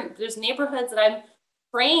 There's neighborhoods that I'm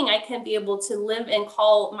praying I can be able to live and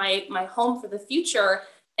call my home for the future.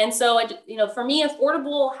 And so, for me,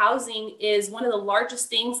 affordable housing is one of the largest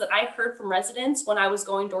things that I heard from residents when I was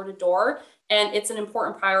going door to door, and it's an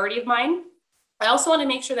important priority of mine. I also want to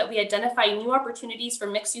make sure that we identify new opportunities for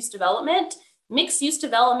mixed use development. Mixed use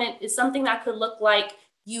development is something that could look like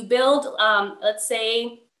you build, let's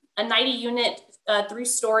say, a 90-unit,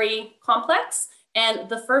 3-story complex, and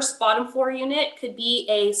the first bottom floor unit could be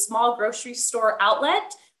a small grocery store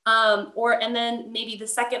outlet, and then maybe the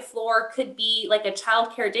second floor could be like a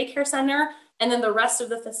childcare daycare center, and then the rest of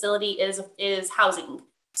the facility is housing.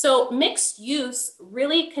 So mixed use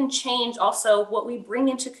really can change also what we bring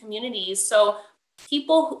into communities. So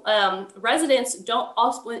people, residents don't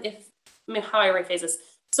also, how I rephrase this.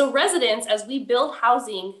 So residents, as we build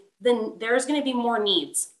housing, then there's going to be more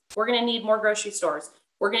needs. We're going to need more grocery stores.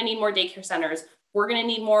 We're going to need more daycare centers. We're going to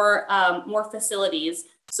need more facilities.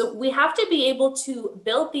 So we have to be able to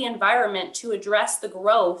build the environment to address the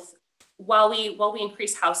growth while we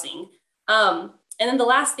increase housing. And then the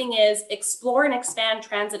last thing is explore and expand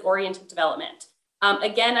transit-oriented development.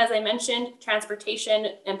 Again, as I mentioned, transportation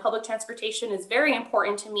and public transportation is very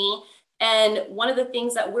important to me. And one of the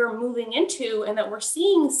things that we're moving into and that we're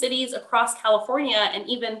seeing cities across California and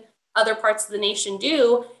even other parts of the nation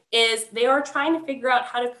do is they are trying to figure out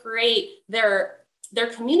how to create their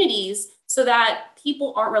communities so that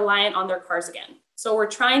people aren't reliant on their cars again. So we're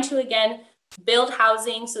trying to, again, build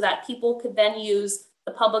housing so that people could then use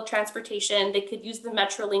the public transportation. They could use the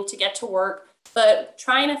MetroLink to get to work, but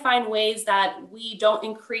trying to find ways that we don't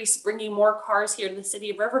increase bringing more cars here to the city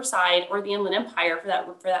of Riverside or the Inland Empire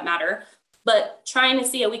for that matter, but trying to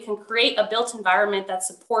see how we can create a built environment that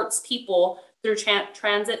supports people through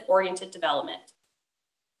transit-oriented development.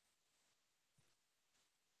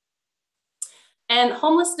 And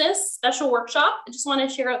homelessness special workshop. I just want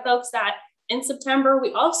to share with folks that in September,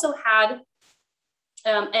 we also had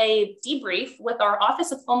a debrief with our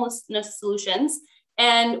Office of Homelessness Solutions.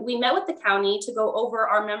 And we met with the county to go over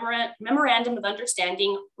our Memorandum of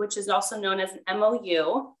Understanding, which is also known as an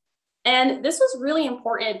MOU. And this was really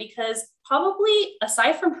important because probably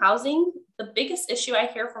aside from housing, the biggest issue I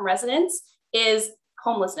hear from residents is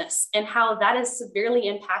homelessness and how that is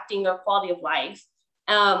severely impacting their quality of life.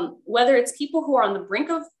 Whether it's people who are on the brink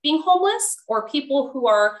of being homeless or people who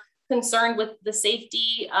are concerned with the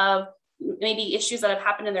safety of maybe issues that have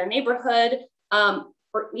happened in their neighborhood,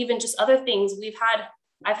 or even just other things.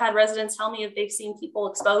 I've had residents tell me that they've seen people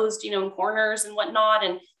exposed, in corners and whatnot,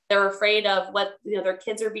 and they're afraid of what their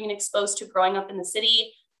kids are being exposed to growing up in the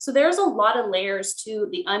city. So there's a lot of layers to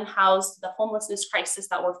the unhoused, the homelessness crisis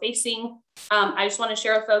that we're facing. I just want to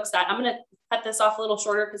share with folks that I'm going to cut this off a little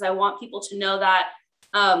shorter because I want people to know that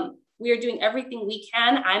we are doing everything we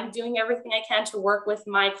can. I'm doing everything I can to work with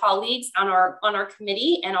my colleagues on our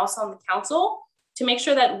committee and also on the council to make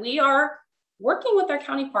sure that we are working with our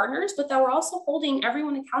county partners, but that we're also holding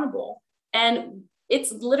everyone accountable. And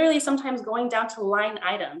it's literally sometimes going down to line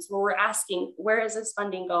items where we're asking, where is this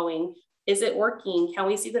funding going? Is it working? Can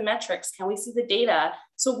we see the metrics? Can we see the data?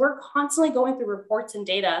 So we're constantly going through reports and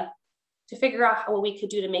data to figure out what we could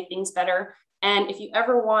do to make things better. And if you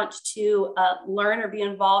ever want to learn or be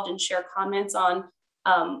involved and share comments on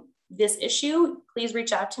this issue, please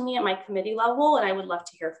reach out to me at my committee level, and I would love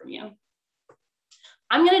to hear from you.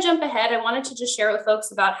 I'm going to jump ahead. I wanted to just share with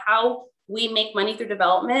folks about how we make money through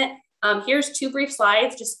development. Here's 2 brief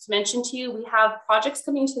slides just to mention to you. We have projects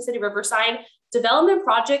coming to the city of Riverside. Development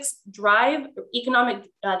projects drive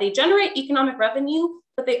they generate economic revenue,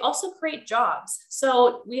 but they also create jobs.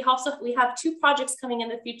 So we have 2 projects coming in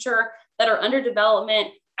the future that are under development.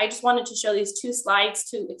 I just wanted to show these 2 slides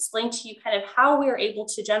to explain to you kind of how we are able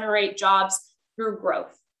to generate jobs through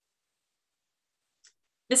growth.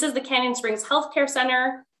 This is the Canyon Springs Healthcare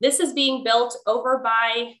Center. This is being built over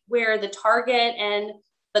by where the Target and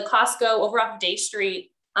the Costco over off Day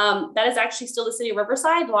Street. That is actually still the city of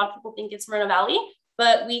Riverside. A lot of people think it's Moreno Valley,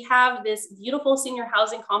 but we have this beautiful senior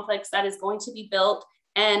housing complex that is going to be built,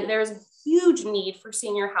 and there's a huge need for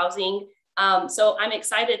senior housing. So I'm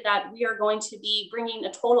excited that we are going to be bringing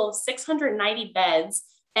a total of 690 beds,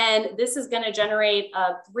 and this is going to generate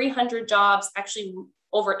 300 jobs, actually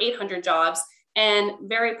over 800 jobs, and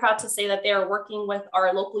very proud to say that they are working with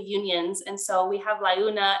our local unions. And so we have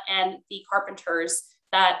LIUNA and the carpenters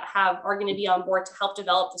that are going to be on board to help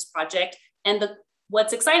develop this project. And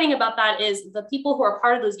what's exciting about that is the people who are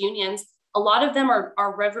part of those unions, a lot of them are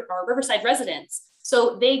Riverside residents.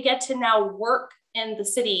 So they get to now work in the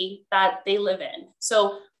city that they live in.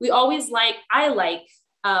 So we always I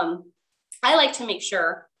like to make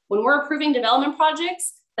sure when we're approving development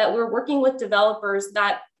projects that we're working with developers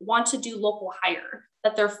that want to do local hire,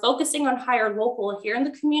 that they're focusing on hire local here in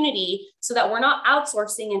the community so that we're not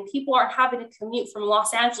outsourcing and people aren't having to commute from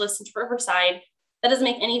Los Angeles into Riverside. That doesn't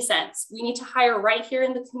make any sense. We need to hire right here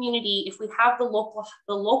in the community if we have the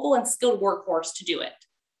local and skilled workforce to do it.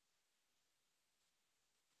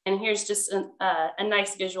 And here's just a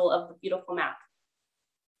nice visual of the beautiful map.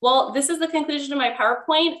 Well, this is the conclusion of my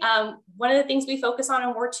PowerPoint. One of the things we focus on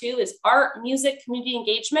in Ward 2 is art, music, community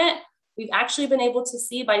engagement. We've actually been able to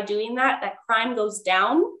see by doing that crime goes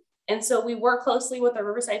down. And so we work closely with the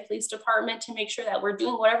Riverside Police Department to make sure that we're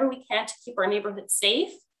doing whatever we can to keep our neighborhood safe.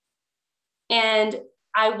 And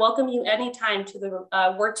I welcome you anytime to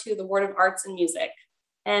the Ward 2, the Ward of Arts and Music.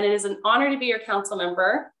 And it is an honor to be your council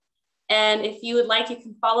member. And if you would like, you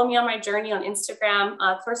can follow me on my journey on Instagram,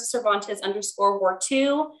 Clarissa Cervantes _Ward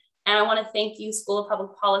 2. And I want to thank you, School of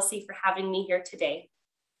Public Policy, for having me here today.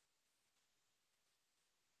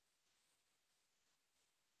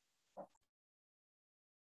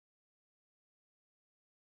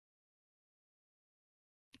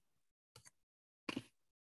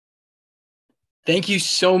 Thank you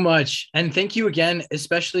so much. And thank you again,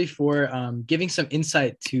 especially for giving some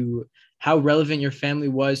insight to how relevant your family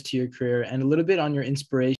was to your career and a little bit on your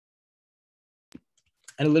inspiration.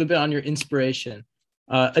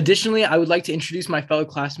 Additionally, I would like to introduce my fellow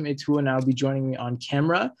classmates who will now be joining me on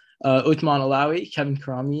camera, Uthman Alawi, Kevin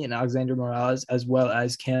Karami, and Alexander Morales, as well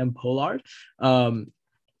as Cam Pollard.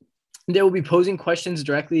 They will be posing questions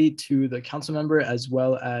directly to the council member as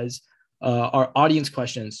well as our audience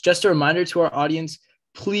questions. Just a reminder to our audience,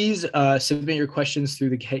 please submit your questions through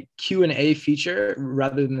the Q&A feature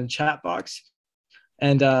rather than the chat box,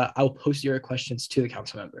 and I'll post your questions to the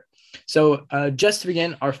council member. So just to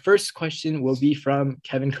begin, our first question will be from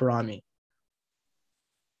Kevin Karami.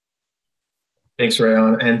 Thanks,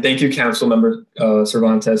 Rayon, and thank you, Councilmember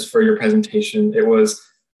Cervantes, for your presentation. It was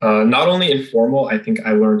not only informal, I think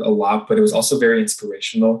I learned a lot, but it was also very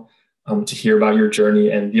inspirational to hear about your journey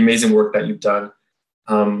and the amazing work that you've done.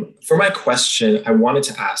 For my question, I wanted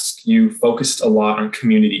to ask, you focused a lot on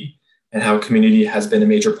community and how community has been a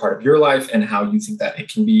major part of your life and how you think that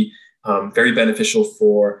it can be very beneficial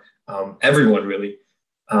for everyone, really.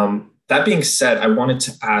 That being said, I wanted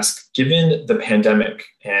to ask, given the pandemic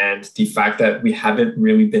and the fact that we haven't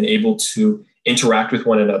really been able to interact with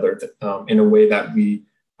one another in a way that we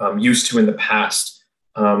used to in the past,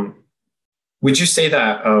 would you say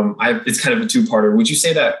that, it's kind of a two-parter, would you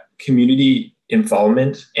say that community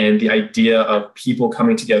involvement and the idea of people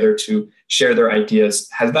coming together to share their ideas,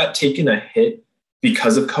 has that taken a hit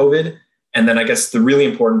because of COVID? And then I guess the really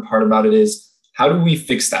important part about it is, how do we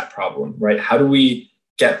fix that problem, right? How do we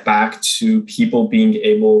get back to people being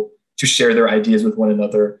able to share their ideas with one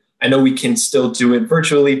another? I know we can still do it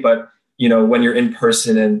virtually, but when you're in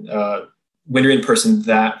person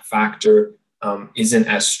that factor isn't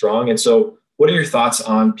as strong. And so what are your thoughts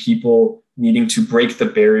on people needing to break the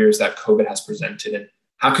barriers that COVID has presented? And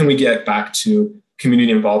how can we get back to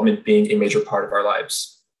community involvement being a major part of our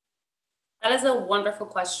lives? That is a wonderful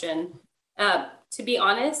question. To be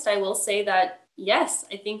honest, I will say that, yes,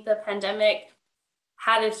 I think the pandemic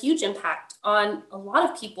had a huge impact on a lot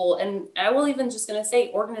of people. And I will even just going to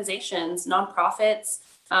say organizations, nonprofits,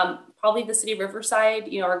 probably the city of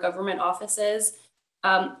Riverside, our government offices.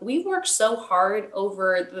 We've worked so hard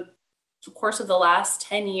over the course of the last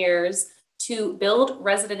 10 years to build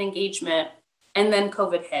resident engagement, and then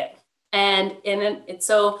COVID hit. And it's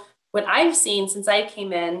so what I've seen since I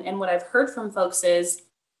came in and what I've heard from folks is,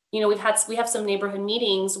 we have some neighborhood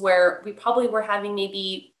meetings where we probably were having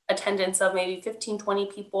maybe attendance of maybe 15, 20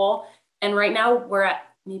 people. And right now we're at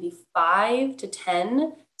maybe 5 to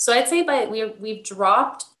 10. So I'd say we've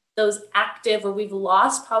dropped those active, or we've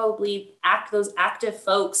lost probably those active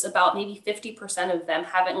folks, about maybe 50% of them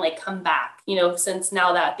haven't come back, since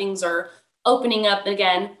now that things are opening up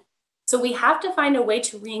again. So we have to find a way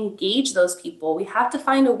to re-engage those people. We have to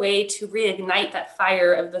find a way to reignite that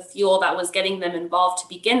fire of the fuel that was getting them involved to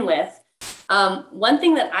begin with. One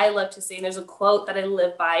thing that I love to say, and there's a quote that I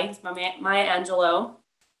live by, it's Maya Angelou: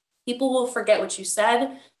 people will forget what you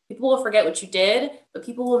said, people will forget what you did, but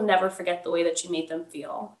people will never forget the way that you made them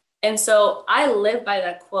feel. And so I live by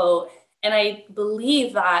that quote, and I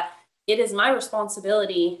believe that it is my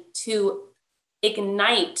responsibility to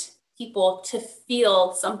ignite people to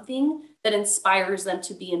feel something that inspires them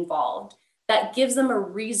to be involved, that gives them a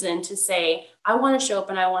reason to say, I want to show up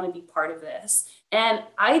and I want to be part of this. And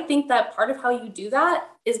I think that part of how you do that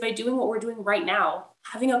is by doing what we're doing right now,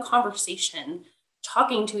 having a conversation,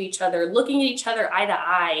 talking to each other, looking at each other eye to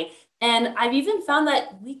eye. And I've even found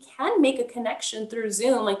that we can make a connection through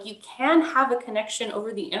Zoom. Like, you can have a connection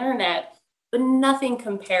over the internet, but nothing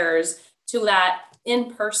compares to that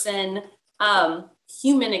in-person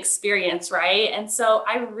human experience, right? And so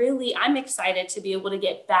I'm excited to be able to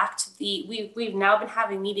get back to we've now been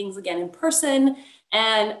having meetings again in person,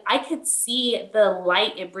 and I could see the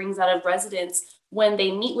light it brings out of residents when they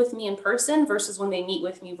meet with me in person versus when they meet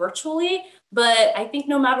with me virtually. But I think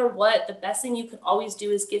no matter what, the best thing you could always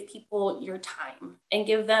do is give people your time and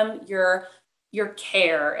give them your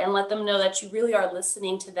care, and let them know that you really are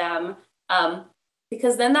listening to them,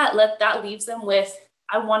 because then that leaves them with,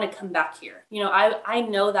 I want to come back here. I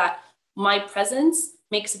know that my presence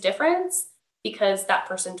makes a difference because that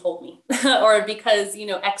person told me or because,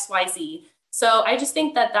 XYZ. So I just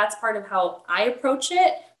think that that's part of how I approach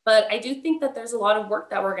it. But I do think that there's a lot of work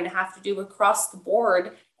that we're going to have to do across the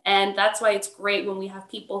board. And that's why it's great when we have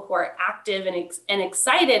people who are active and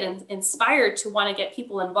excited and inspired to want to get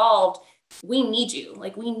people involved. We need you.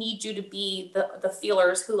 We need you to be the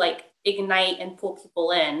feelers who ignite and pull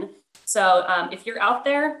people in. So if you're out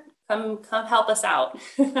there, come help us out.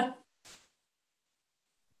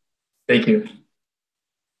 Thank you.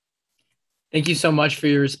 Thank you so much for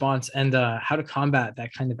your response and how to combat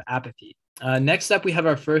that kind of apathy. Next up, we have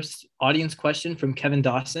our first audience question from Kevin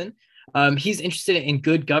Dawson. He's interested in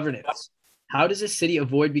good governance. How does a city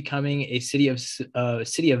avoid becoming a city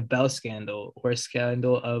of Bell scandal, or a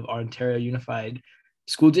scandal of Ontario Unified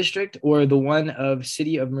School District, or the one of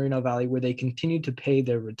City of Moreno Valley, where they continue to pay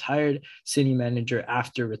their retired city manager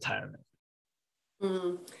after retirement?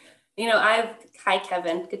 Hi,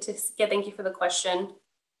 Kevin. Good to see you. Thank you for the question.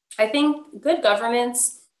 I think good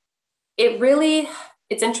governance,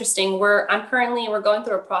 it's interesting. We're going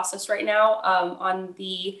through a process right now on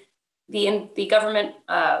the government.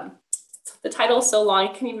 The title is so long, I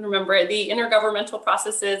can't even remember it. The Intergovernmental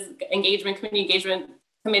Processes Community Engagement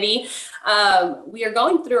Committee. We are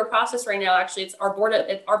going through a process right now. Actually, it's our board.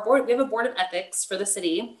 We have a board of ethics for the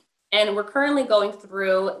city, and we're currently going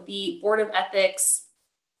through the board of ethics.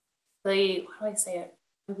 How do I say it?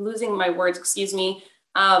 I'm losing my words. Excuse me.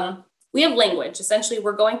 We have language. Essentially,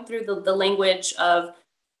 we're going through the language of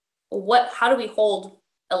how do we hold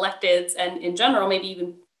electeds and in general, maybe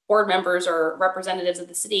even board members or representatives of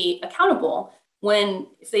the city accountable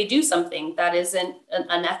if they do something that isn't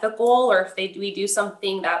unethical, or if we do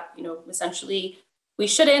something that, essentially we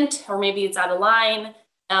shouldn't, or maybe it's out of line,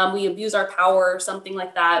 we abuse our power, something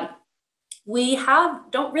like that. We have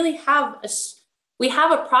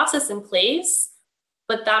a process in place,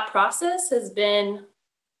 but that process has been,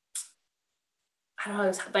 I don't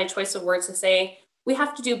know my choice of words to say, we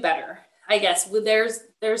have to do better. I guess there's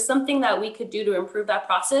something that we could do to improve that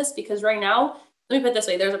process, because right now, let me put it this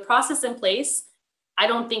way, there's a process in place. I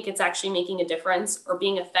don't think it's actually making a difference or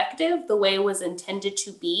being effective the way it was intended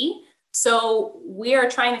to be. So we are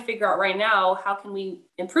trying to figure out right now, how can we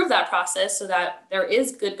improve that process so that there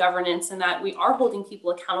is good governance and that we are holding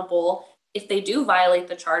people accountable if they do violate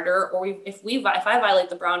the charter, or if I violate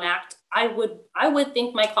the Brown Act. I would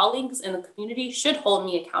think my colleagues in the community should hold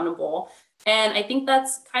me accountable. And I think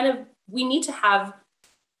that's we need to have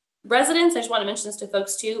residents. I just want to mention this to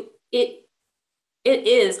folks too. It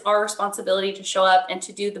is our responsibility to show up and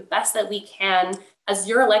to do the best that we can as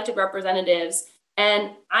your elected representatives.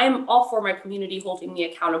 And I'm all for my community holding me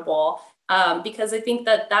accountable, because I think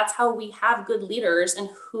that that's how we have good leaders and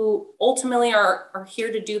who ultimately are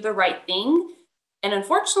here to do the right thing. And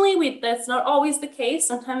unfortunately, that's not always the case.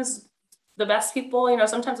 Sometimes the best people,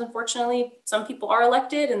 sometimes unfortunately, some people are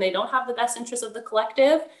elected and they don't have the best interest of the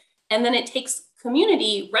collective. And then it takes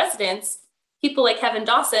community residents, people like Kevin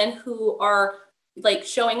Dawson, who are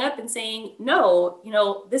showing up and saying, no,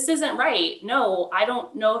 this isn't right. No, I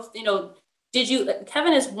don't know if,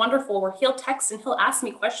 Kevin is wonderful, where he'll text and he'll ask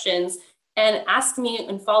me questions and ask me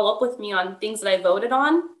and follow up with me on things that I voted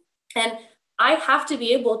on. And I have to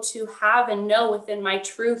be able to have and know within my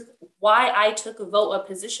truth why I took a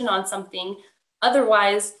position on something.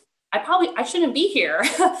 Otherwise, I shouldn't be here.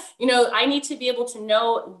 I need to be able to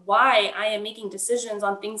know why I am making decisions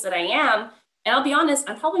on things that I am. And I'll be honest,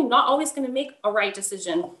 I'm probably not always going to make a right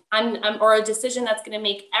decision or a decision that's going to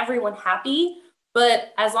make everyone happy.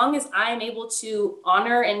 But as long as I'm able to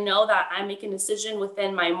honor and know that I'm making a decision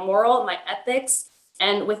within my moral, my ethics,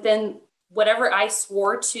 and within whatever I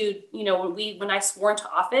swore to, when I swore into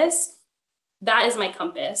office, that is my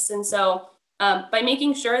compass. And so by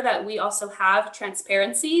making sure that we also have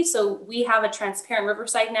transparency, so we have a transparent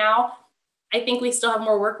Riverside now, I think we still have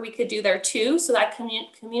more work we could do there too, so that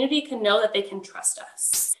community can know that they can trust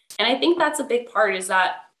us. And I think that's a big part, is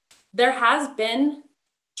that there has been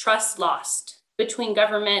trust lost between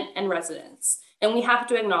government and residents. And we have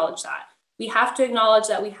to acknowledge that. We have to acknowledge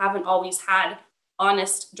that we haven't always had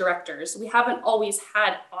honest directors. We haven't always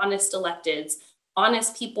had honest electeds,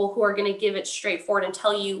 honest people who are going to give it straightforward and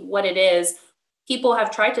tell you what it is. People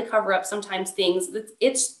have tried to cover up sometimes things.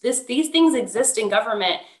 These things exist in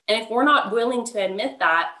government. And if we're not willing to admit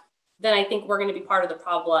that, then I think we're going to be part of the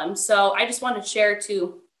problem. So I just want to share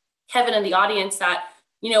to Kevin and the audience that,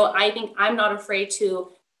 I think I'm not afraid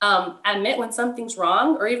to admit when something's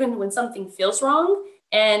wrong, or even when something feels wrong.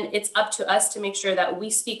 And it's up to us to make sure that we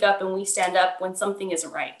speak up and we stand up when something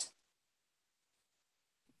isn't right.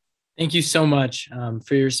 Thank you so much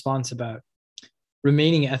for your response about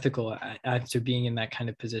remaining ethical after being in that kind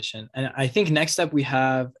of position. And I think next up we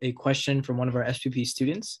have a question from one of our SPP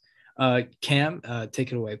students. Cam,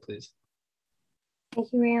 take it away, please.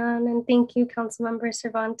 Thank you, Rayon, and thank you, Councilmember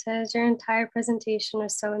Cervantes. Your entire presentation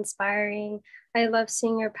was so inspiring. I love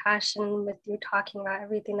seeing your passion with you talking about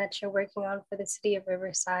everything that you're working on for the city of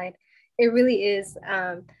Riverside. It really is.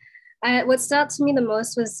 What stood out to me the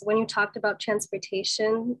most was when you talked about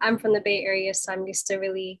transportation. I'm from the Bay Area, so I'm used to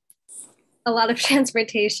really a lot of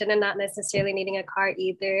transportation and not necessarily needing a car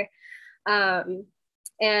either.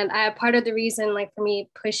 And part of the reason, for me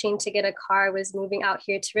pushing to get a car was moving out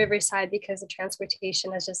here to Riverside, because the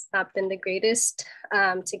transportation has just not been the greatest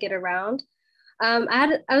to get around.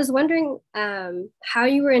 I was wondering how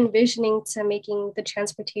you were envisioning to making the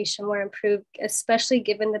transportation more improved, especially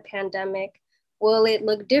given the pandemic. Will it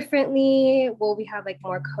look differently? Will we have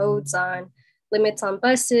more codes on limits on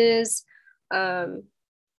buses?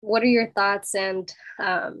 What are your thoughts, and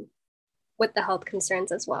with the health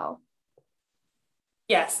concerns as well?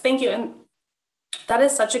 Yes, thank you. And that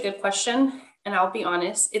is such a good question. And I'll be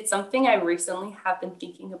honest, it's something I recently have been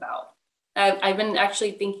thinking about. I've been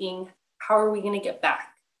actually thinking, how are we going to get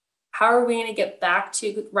back? How are we going to get back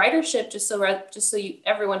to ridership? Just so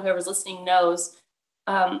everyone, whoever's listening knows,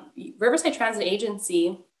 Riverside Transit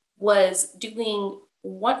Agency was doing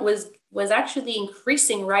what was actually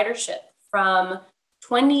increasing ridership from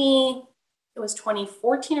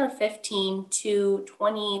 2014 or 15 to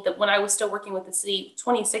when I was still working with the city,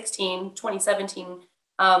 2016, 2017,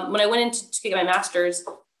 when I went in to get my master's.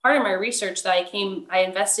 Part of my research that I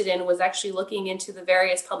invested in was actually looking into the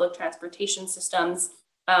various public transportation systems.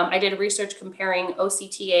 I did research comparing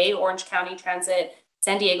OCTA, Orange County Transit,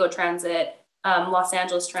 San Diego Transit, Los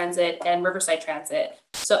Angeles Transit, and Riverside Transit.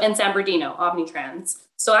 And San Bernardino, Omnitrans.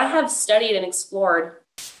 So I have studied and explored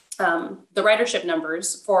the ridership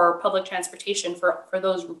numbers for public transportation for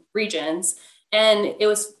those regions. And it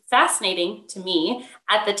was fascinating to me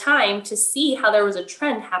at the time to see how there was a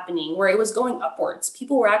trend happening where it was going upwards.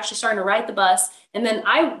 People were actually starting to ride the bus. And then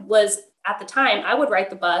at the time, I would ride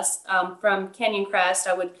the bus from Canyon Crest.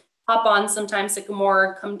 I would hop on sometimes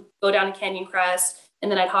Sycamore, go down to Canyon Crest, and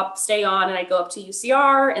then I'd stay on, and I'd go up to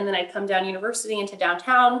UCR, and then I'd come down University into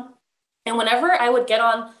downtown. And whenever I would get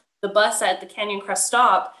on the bus at the Canyon Crest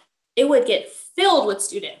stop, it would get filled with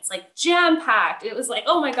students, jam-packed. It was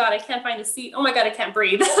oh my God, I can't find a seat. Oh my God, I can't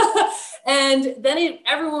breathe. And then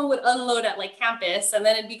everyone would unload at campus, and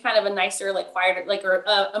then it'd be kind of a nicer, quieter, or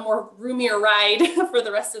a more roomier ride for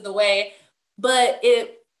the rest of the way. But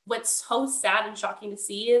what's so sad and shocking to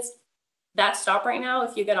see is that stop right now,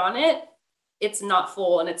 if you get on it, it's not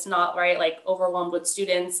full, and it's not overwhelmed with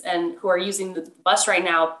students and who are using the bus right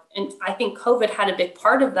now. And I think COVID had a big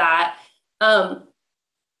part of that.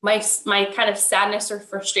 My kind of sadness or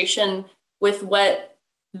frustration with what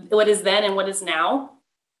is then and what is now.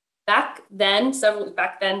 Back then,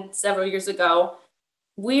 several years ago,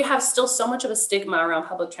 we have still so much of a stigma around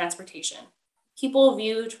public transportation. People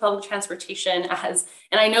view public transportation as,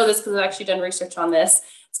 and I know this because I've actually done research on this,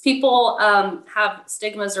 people have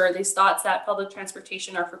stigmas or these thoughts that public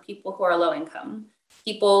transportation are for people who are low income.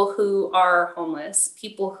 people who are homeless,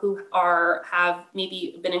 people who have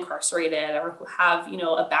maybe been incarcerated or who have,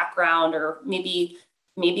 a background, or maybe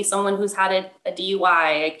someone who's had a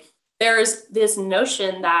DUI. Like, there's this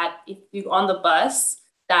notion that if you're on the bus,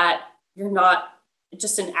 that you're not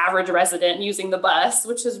just an average resident using the bus,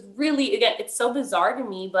 which is really, again, it's so bizarre to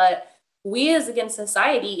me, but we as, again,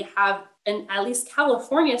 society have at least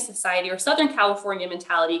California society, or Southern California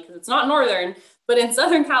mentality, because it's not Northern, but in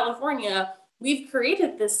Southern California, we've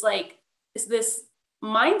created this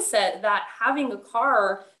mindset that having a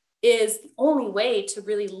car is the only way to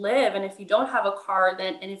really live. And if you don't have a car,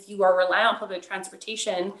 and if you are relying on public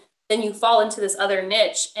transportation, then you fall into this other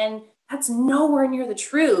niche. And that's nowhere near the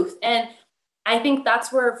truth. And I think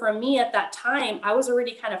that's where, for me at that time, I was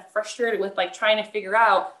already kind of frustrated with trying to figure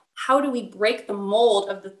out, how do we break the mold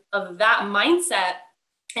of that mindset?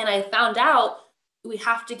 And I found out we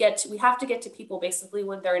have to get to people basically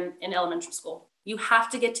when they're in elementary school. You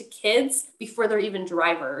have to get to kids before they're even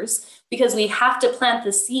drivers, because we have to plant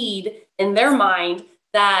the seed in their mind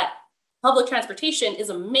that public transportation is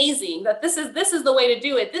amazing, that this is the way to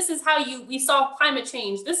do it. This is how we solve climate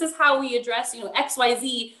change. This is how we address,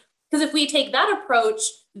 XYZ. Because if we take that approach,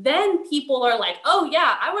 then people are like, oh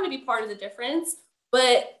yeah, I want to be part of the difference.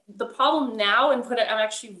 But the problem now, and what I'm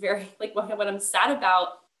actually very, what I'm sad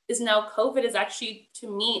about, is now COVID is actually,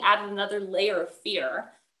 to me, added another layer of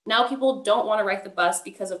fear. Now people don't want to ride the bus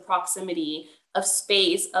because of proximity, of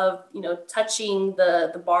space, of, touching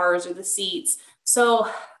the bars or the seats. So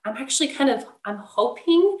I'm actually I'm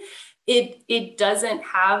hoping it doesn't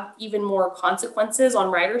have even more consequences on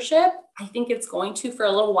ridership. I think it's going to for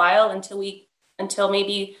a little while, until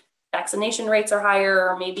maybe vaccination rates are higher,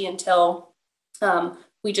 or maybe until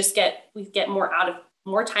we get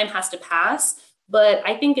more time has to pass. But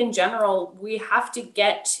I think in general, we have to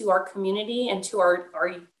get to our community and to our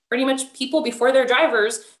pretty much people before they're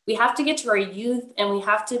drivers. We have to get to our youth, and we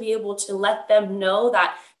have to be able to let them know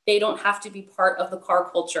that they don't have to be part of the car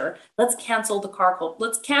culture. Let's cancel the car culture.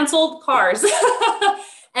 Let's cancel cars.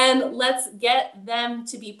 And let's get them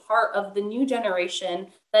to be part of the new generation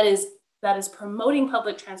that is promoting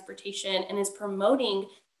public transportation and is promoting,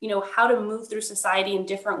 how to move through society in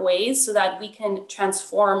different ways, so that we can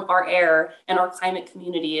transform our air and our climate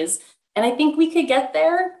communities. And I think we could get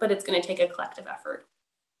there, but it's going to take a collective effort.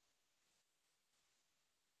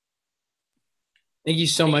 Thank you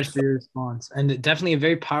so much for your response, and definitely a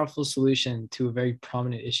very powerful solution to a very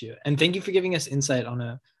prominent issue. And thank you for giving us insight on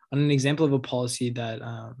an example of a policy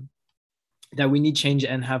that we need change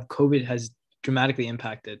and have COVID has dramatically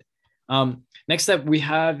impacted. Next up, we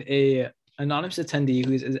have a anonymous attendee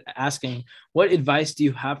who is asking, what advice do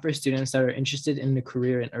you have for students that are interested in a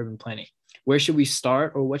career in urban planning? Where should we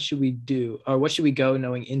start, or what should we do, or what should we go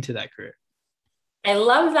knowing into that career? I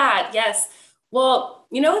love that. Yes. Well,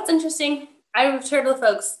 what's interesting? I've shared with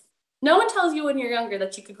folks, no one tells you when you're younger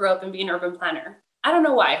that you could grow up and be an urban planner. I don't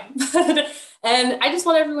know why. And I just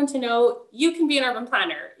want everyone to know you can be an urban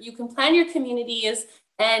planner. You can plan your communities.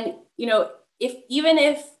 And,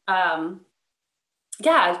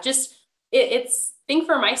 it's think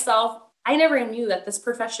for myself, I never knew that this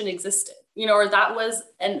profession existed, or that was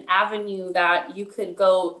an avenue that you could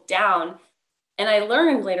go down. And I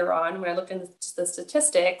learned later on, when I looked into the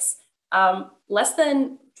statistics, less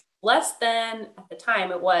than at the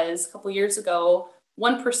time, it was a couple of years ago,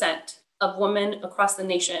 1% of women across the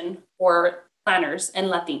nation were planners and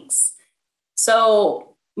Latinx.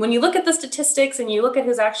 So when you look at the statistics and you look at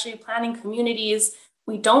who's actually planning communities,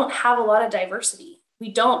 we don't have a lot of diversity. We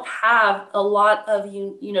don't have a lot of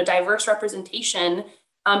diverse representation.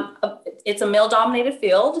 It's a male-dominated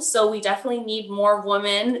field, so we definitely need more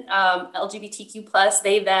women, LGBTQ plus,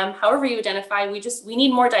 they, them, however you identify. We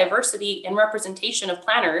need more diversity and representation of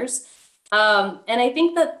planners. And I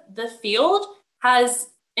think that the field has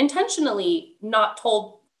intentionally not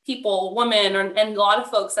told people, women, and a lot of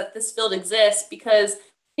folks, that this field exists, because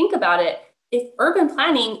think about it. If urban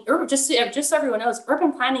planning, or just so everyone knows,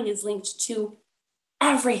 urban planning is linked to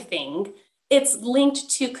everything. It's linked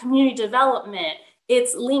to community development.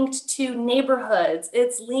 It's linked to neighborhoods.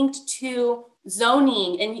 It's linked to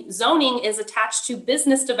zoning, and zoning is attached to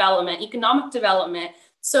business development, economic development.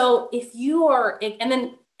 So if you are,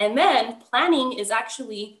 and then planning is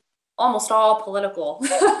actually almost all political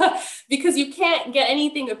because you can't get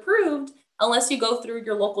anything approved unless you go through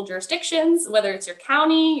your local jurisdictions, whether it's your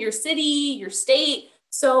county, your city, your state.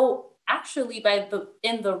 So actually,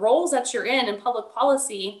 in the roles that you're in public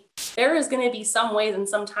policy, there is going to be some ways and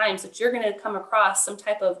some times that you're going to come across some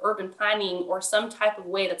type of urban planning or some type of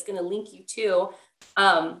way that's going to link you to,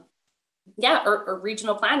 or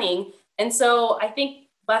regional planning. And so I think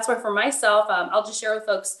that's why for myself, I'll just share with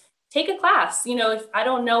folks, take a class. You know, if I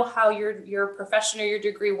don't know how your profession or your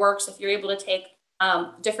degree works, if you're able to take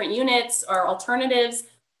different units or alternatives,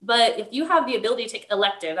 but if you have the ability to take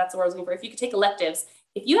elective, that's what I was looking for. If you could take electives,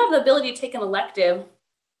 if you have the ability to take an elective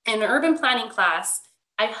in an urban planning class,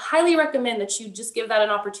 I highly recommend that you just give that an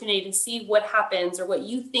opportunity to see what happens or what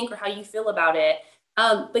you think or how you feel about it.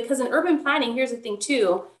 Because in urban planning, here's the thing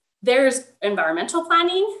too, there's environmental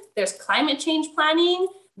planning, there's climate change planning,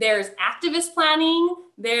 there's activist planning,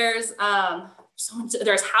 there's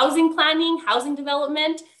housing planning, housing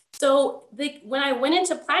development. So when I went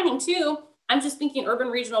into planning too, I'm just thinking urban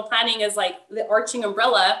regional planning as like the arching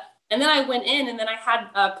umbrella. And then I went in and then I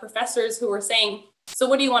had professors who were saying, so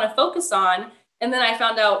what do you want to focus on? And then I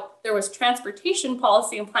found out there was transportation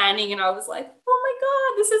policy and planning. And I was like, oh my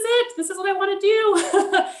God, this is it. This is what I want to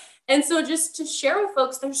do. And so just to share with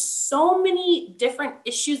folks, there's so many different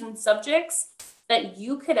issues and subjects that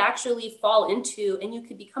you could actually fall into and you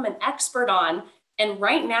could become an expert on. And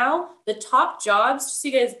right now, the top jobs, just so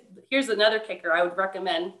you guys, here's another kicker I would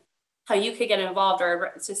recommend how you could get involved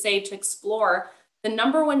or to explore. The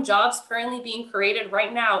 #1 jobs currently being created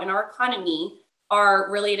right now in our economy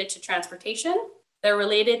are related to transportation, they're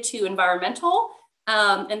related to environmental,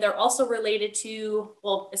 and they're also related to,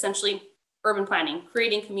 well, essentially urban planning,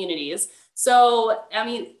 creating communities. So, I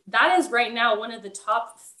mean, that is right now one of the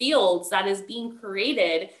top fields that is being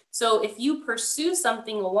created. So if you pursue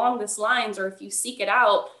something along this lines, or if you seek it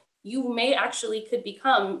out, you may actually could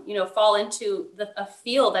become, fall into a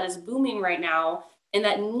field that is booming right now and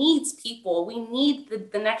that needs people. We need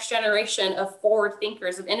the next generation of forward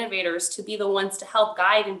thinkers, of innovators to be the ones to help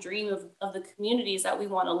guide and dream of the communities that we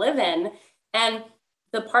want to live in. And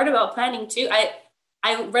the part about planning too,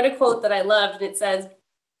 I read a quote that I loved, and it says,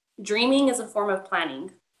 dreaming is a form of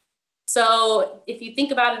planning. So if you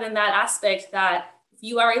think about it in that aspect, that if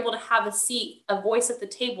you are able to have a seat, a voice at the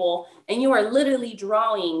table, and you are literally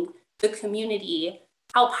drawing the community,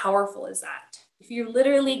 how powerful is that? If you're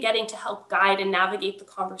literally getting to help guide and navigate the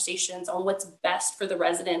conversations on what's best for the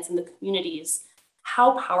residents and the communities,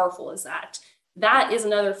 how powerful is that? That is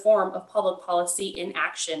another form of public policy in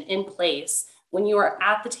action, in place. When you are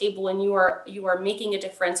at the table and you are making a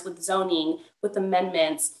difference with zoning, with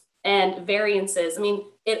amendments and variances. I mean,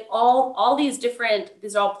 all these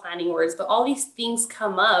are all planning words, but all these things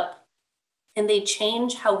come up and they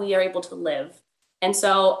change how we are able to live. And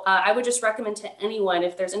so I would just recommend to anyone,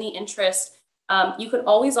 if there's any interest, you could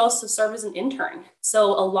always also serve as an intern.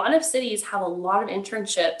 So a lot of cities have a lot of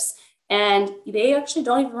internships, and they actually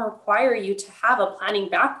don't even require you to have a planning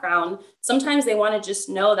background. Sometimes they want to just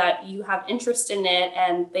know that you have interest in it,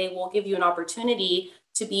 and they will give you an opportunity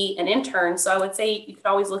to be an intern. So I would say you could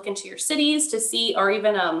always look into your cities to see, or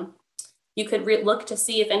even you could look to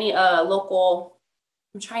see if any local,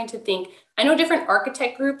 I'm trying to think. I know different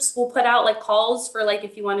architect groups will put out like calls for like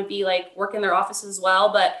if you want to be like work in their offices as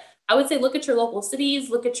well. But I would say look at your local cities,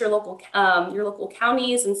 look at your local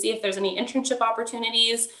counties, and see if there's any internship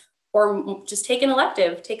opportunities, or just take an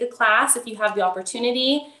elective, take a class if you have the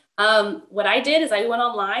opportunity. What I did is I went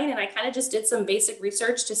online and I kind of just did some basic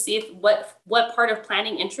research to see if what part of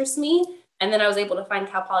planning interests me. And then I was able to find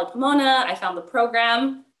Cal Poly Pomona. I found the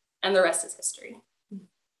program, and the rest is history.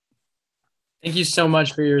 Thank you so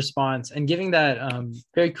much for your response and giving that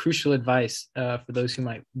very crucial advice for those who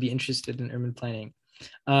might be interested in urban planning.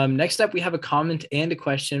 Next up, we have a comment and a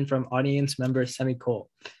question from audience member Semicole.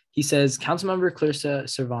 He says, Councilmember Clarissa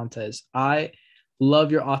Cervantes, I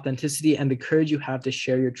love your authenticity and the courage you have to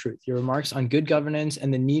share your truth. Your remarks on good governance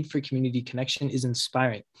and the need for community connection is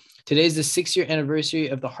inspiring. Today is the 6-year anniversary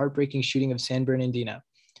of the heartbreaking shooting of San Bernardino.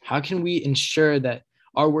 How can we ensure that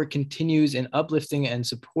our work continues in uplifting and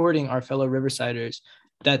supporting our fellow Riversiders,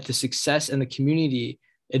 that the success and the community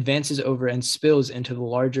advances over and spills into the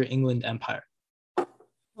larger England empire?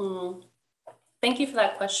 Thank you for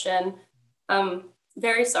that question.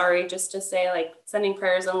 Very sorry, just to say, like, sending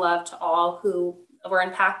prayers and love to all who were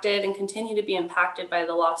impacted and continue to be impacted by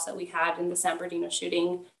the loss that we had in the San Bernardino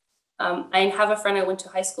shooting. I have a friend I went to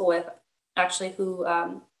high school with, actually, who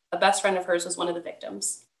a best friend of hers was one of the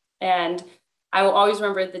victims. And I will always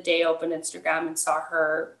remember the day I opened Instagram and saw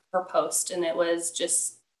her post, and it was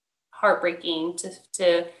just heartbreaking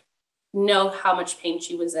to know how much pain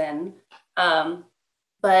she was in.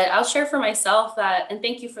 But I'll share for myself that, and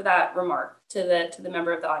thank you for that remark to the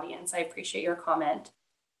member of the audience. I appreciate your comment.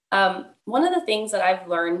 One of the things that I've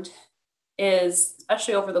learned is,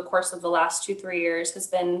 especially over the course of the last 2-3 years, has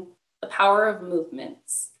been the power of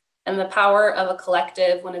movements and the power of a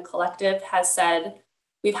collective, when a collective has said,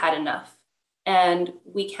 we've had enough and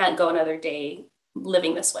we can't go another day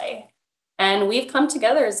living this way. And we've come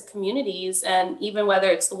together as communities, and even whether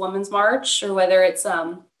it's the Women's March or whether it's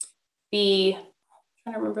I'm trying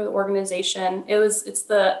to remember the organization. It's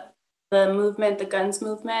the movement, the guns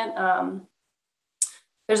movement.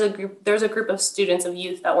 There's a group of students, of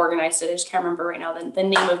youth that organized it. I just can't remember right now the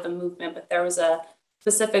name of the movement, but there was a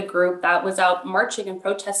specific group that was out marching and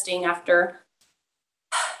protesting after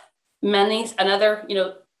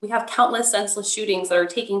we have countless senseless shootings that are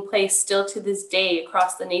taking place still to this day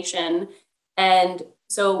across the nation. And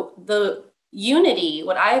so the unity,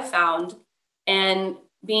 what I've found, and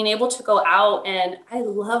being able to go out, and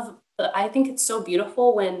I think it's so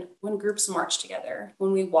beautiful when groups march together,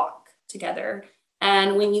 when we walk together,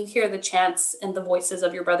 and when you hear the chants and the voices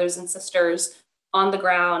of your brothers and sisters on the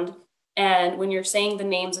ground, and when you're saying the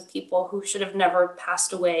names of people who should have never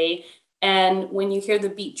passed away, and when you hear the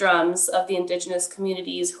beat drums of the Indigenous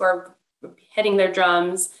communities who are hitting their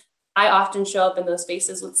drums. I often show up in those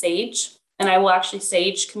spaces with sage, and I will actually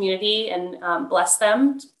sage community and bless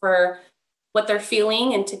them for what they're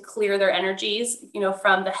feeling and to clear their energies,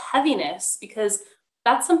 from the heaviness, because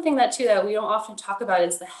that's something that we don't often talk about,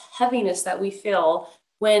 is the heaviness that we feel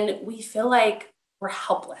when we feel like we're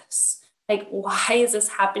helpless. Like, why is this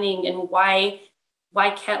happening? And why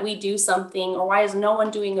can't we do something? Or why is no one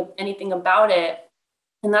doing anything about it?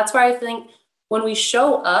 And that's why I think when we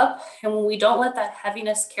show up and when we don't let that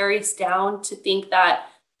heaviness carry us down to think that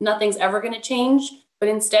nothing's ever going to change, but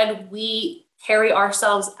instead we carry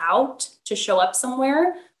ourselves out to show up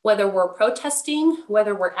somewhere, whether we're protesting,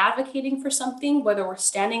 whether we're advocating for something, whether we're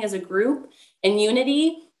standing as a group in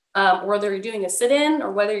unity, whether you're doing a sit-in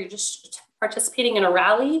or whether you're just participating in a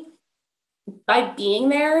rally. By being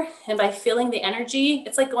there and by feeling the energy,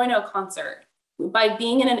 it's like going to a concert. By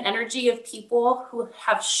being in an energy of people who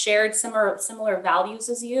have shared similar values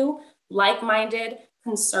as you, like-minded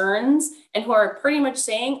concerns, and who are pretty much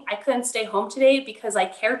saying, I couldn't stay home today because I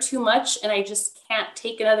care too much and I just can't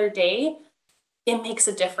take another day, it makes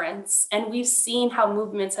a difference. And we've seen how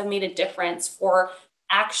movements have made a difference for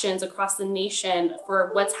actions across the nation, for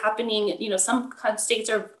what's happening. Some states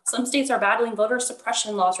are battling voter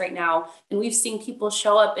suppression laws right now, and we've seen people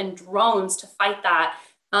show up in drones to fight that.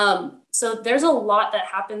 So there's a lot that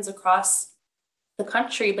happens across the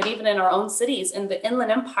country, but even in our own cities, in the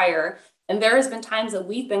Inland Empire. And there has been times that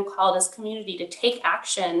we've been called as community to take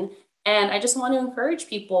action. And I just want to encourage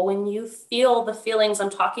people, when you feel the feelings I'm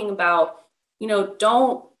talking about,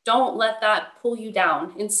 don't let that pull you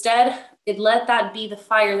down. Instead, let that be the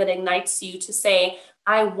fire that ignites you to say,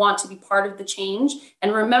 I want to be part of the change.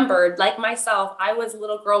 And remember, like myself, I was a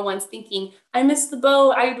little girl once thinking, I missed the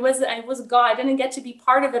boat. I was God. I didn't get to be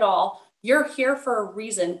part of it all. You're here for a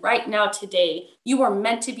reason right now, today. You are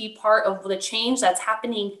meant to be part of the change that's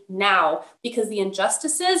happening now, because the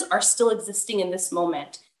injustices are still existing in this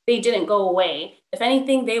moment. They didn't go away. If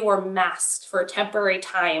anything, they were masked for a temporary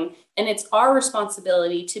time. And it's our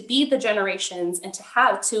responsibility to be the generations and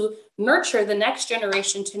to nurture the next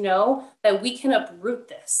generation to know that we can uproot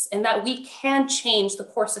this and that we can change the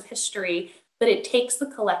course of history, but it takes the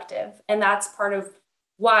collective. And that's part of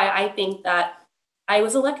why I think that I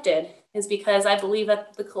was elected, is because I believe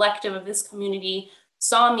that the collective of this community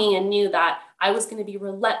saw me and knew that I was going to be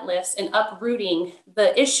relentless in uprooting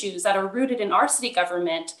the issues that are rooted in our city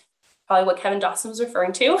government, probably what Kevin Dawson was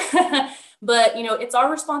referring to. But, it's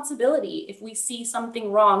our responsibility if we see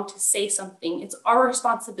something wrong to say something. It's our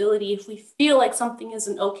responsibility if we feel like something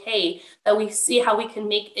isn't okay, that we see how we can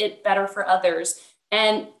make it better for others.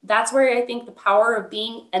 And that's where I think the power of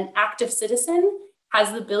being an active citizen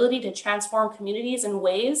has the ability to transform communities in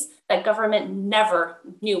ways that government never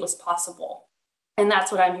knew was possible. And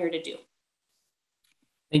that's what I'm here to do.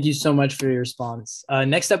 Thank you so much for your response.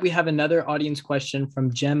 Next up, we have another audience question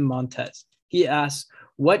from Jem Montes. He asks,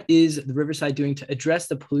 what is the Riverside doing to address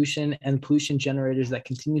the pollution and pollution generators that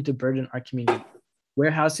continue to burden our community?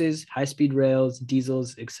 Warehouses, high-speed rails,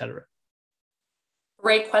 diesels, etc.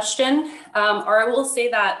 Great question. Or I will say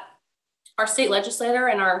that our state legislator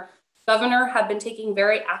and our governor have been taking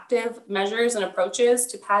very active measures and approaches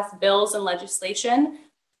to pass bills and legislation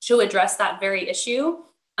to address that very issue.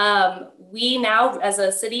 We now, as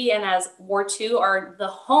a city and as Ward 2, are the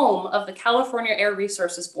home of the California Air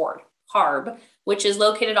Resources Board, CARB, which is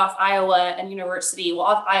located off Iowa and University,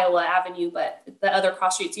 off Iowa Avenue, but the other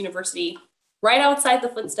Cross Streets University, right outside the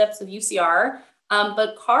footsteps of UCR.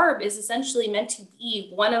 But CARB is essentially meant to be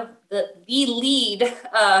one of the lead,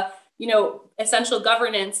 essential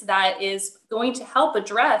governance that is going to help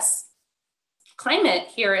address climate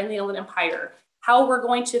here in the Inland Empire, how we're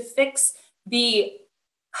going to fix the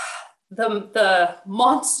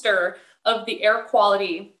monster of the air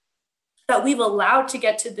quality that we've allowed to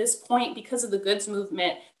get to this point because of the goods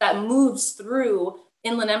movement that moves through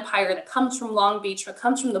Inland Empire, that comes from Long Beach, or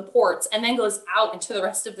comes from the ports, and then goes out into the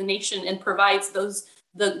rest of the nation and provides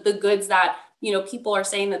the goods that, you know, people are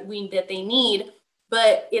saying that they need.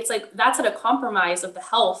 But it's like, that's at a compromise of the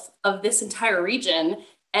health of this entire region.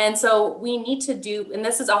 And so we need to do, and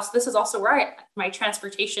this is also where my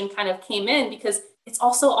transportation kind of came in, because it's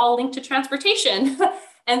also all linked to transportation.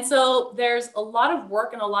 And so there's a lot of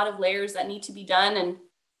work and a lot of layers that need to be done. And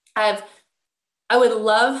I would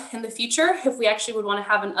love in the future if we actually would want to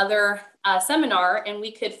have another seminar, and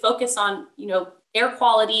we could focus on, you know, air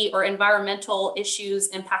quality or environmental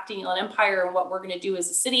issues impacting Inland Empire, and what we're going to do as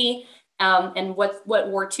a city, and what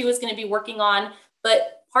Ward 2 is going to be working on.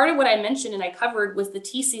 But part of what I mentioned and I covered was the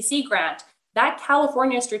TCC grant. That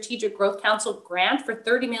California Strategic Growth Council grant for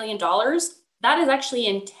 $30 million, that is actually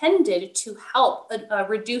intended to help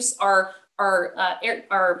reduce our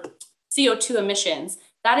CO2 emissions.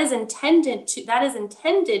 That is intended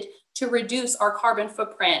to reduce our carbon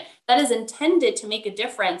footprint. That is intended to make a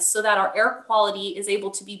difference so that our air quality is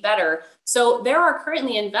able to be better. So there are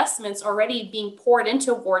currently investments already being poured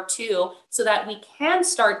into Ward 2 so that we can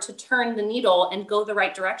start to turn the needle and go the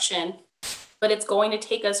right direction. But it's going to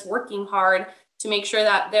take us working hard to make sure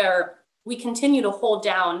that we continue to hold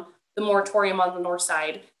down the moratorium on the north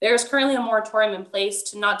side. There's currently a moratorium in place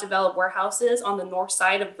to not develop warehouses on the north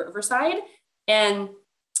side of Riverside. And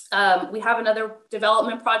we have another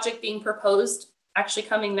development project being proposed, actually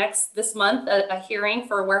coming this month, a hearing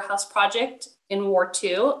for a warehouse project in Ward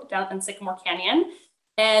 2 down in Sycamore Canyon.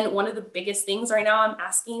 And one of the biggest things right now I'm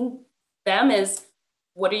asking them is,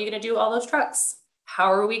 what are you going to do with all those trucks? How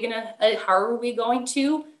are we going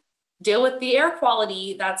to deal with the air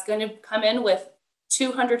quality that's going to come in with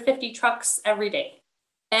 250 trucks every day?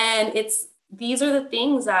 And these are the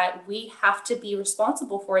things that we have to be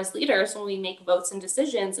responsible for as leaders when we make votes and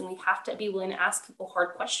decisions, and we have to be willing to ask people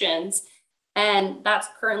hard questions. And that's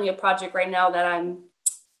currently a project right now that I'm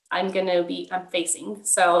facing.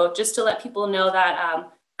 So just to let people know that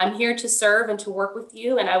I'm here to serve and to work with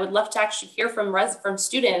you, and I would love to actually hear from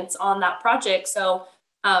students on that project. So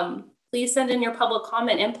please send in your public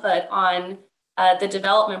comment input on the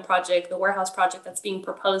development project, the warehouse project that's being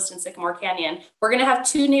proposed in Sycamore Canyon. We're going to have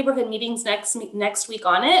 2 neighborhood meetings next week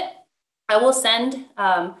on it. I will send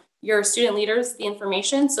your student leaders the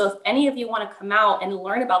information. So if any of you want to come out and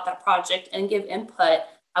learn about that project and give input,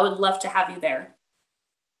 I would love to have you there.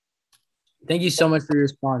 Thank you so much for your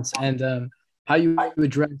response, and how you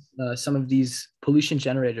address some of these pollution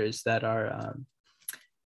generators that are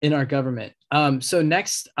in our government. So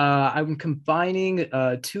next, I'm combining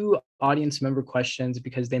 2 audience member questions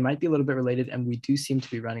because they might be a little bit related, and we do seem to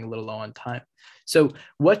be running a little low on time. So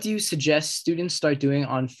what do you suggest students start doing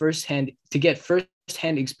to get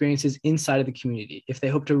firsthand experiences inside of the community if they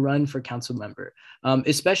hope to run for council member?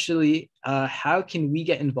 Especially, how can we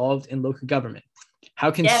get involved in local government? How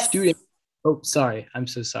can students, oh, sorry, I'm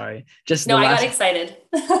so sorry. I got excited.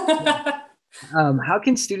 How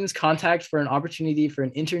can students contact for an opportunity for an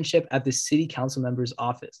internship at the city council member's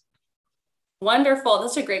office? Wonderful.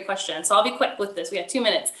 That's a great question. So I'll be quick with this. We have 2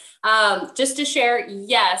 minutes. Just to share,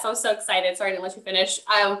 yes, I was so excited. Sorry, I didn't let you finish.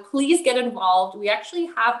 Please get involved. We actually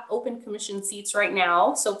have open commission seats right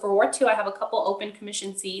now. So for Ward 2, I have a couple open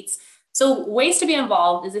commission seats. So ways to be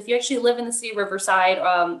involved is if you actually live in the city of Riverside,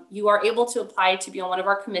 you are able to apply to be on one of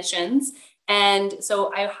our commissions. And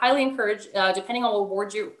so I highly encourage, depending on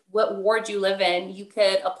what ward you live in, you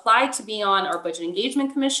could apply to be on our Budget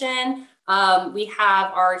Engagement Commission. We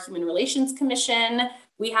have our Human Relations Commission.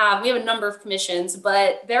 We have a number of commissions,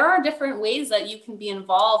 but there are different ways that you can be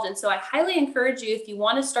involved. And so I highly encourage you, if you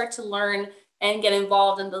want to start to learn and get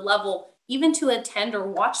involved in the level, even to attend or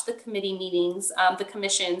watch the committee meetings, the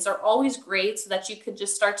commissions are always great so that you could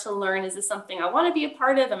just start to learn, is this something I want to be a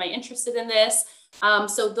part of? Am I interested in this?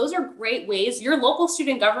 So those are great ways. Your local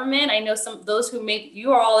student government, I know those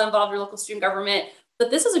you are all involved in your local student government,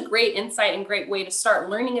 but this is a great insight and great way to start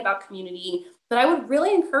learning about community. But I would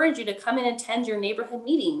really encourage you to come and attend your neighborhood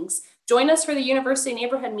meetings. Join us for the University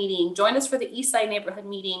neighborhood meeting. Join us for the Eastside neighborhood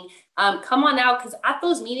meeting. Come on out, because at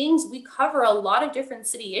those meetings, we cover a lot of different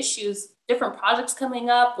city issues, different projects coming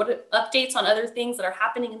up, updates on other things that are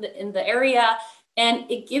happening in the area. And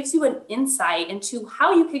it gives you an insight into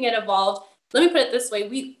how you can get involved. Let me put it this way.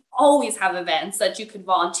 We always have events that you could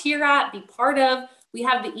volunteer at, be part of. We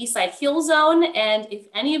have the Eastside Hill Zone. And if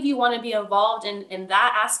any of you want to be involved in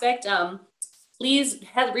that aspect, please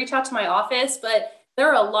reach out to my office. But there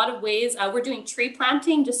are a lot of ways. We're doing tree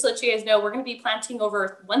planting. Just to let you guys know, we're going to be planting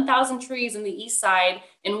over 1,000 trees in the east side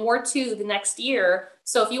in Ward 2 the next year.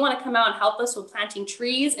 So if you want to come out and help us with planting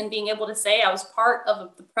trees and being able to say I was part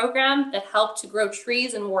of the program that helped to grow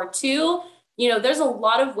trees in Ward 2, you know, there's a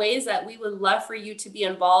lot of ways that we would love for you to be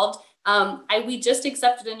involved. We just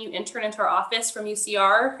accepted a new intern into our office from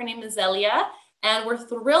UCR. Her name is Zelia, and we're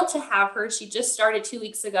thrilled to have her. She just started 2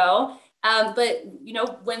 weeks ago. But you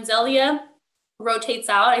know, when Zelia rotates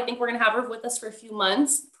out, I think we're going to have her with us for a few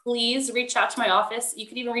months. Please reach out to my office. You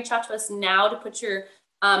could even reach out to us now to put your,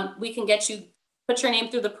 we can get you, put your name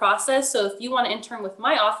through the process. So if you want to intern with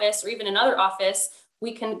my office or even another office,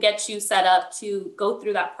 we can get you set up to go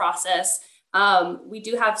through that process. We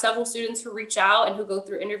do have several students who reach out and who go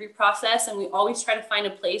through interview process, and we always try to find a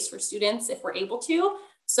place for students if we're able to.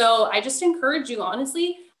 So I just encourage you,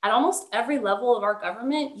 honestly, at almost every level of our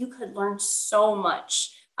government, you could learn so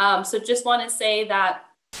much. So just want to say that,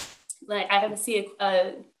 like, I have to see,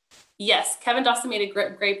 yes, Kevin Dawson made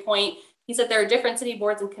a great point. He said there are different city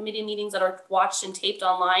boards and committee meetings that are watched and taped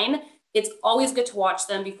online. It's always good to watch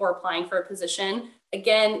them before applying for a position.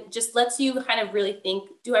 Again, just lets you kind of really think,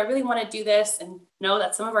 do I really want to do this? And know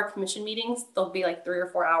that some of our commission meetings, they'll be like 3 or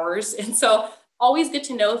 4 hours. And so always good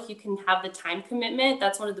to know if you can have the time commitment.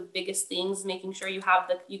 That's one of the biggest things, making sure you have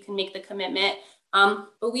you can make the commitment. But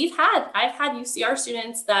I've had UCR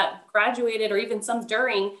students that graduated, or even some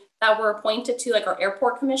during, that were appointed to like our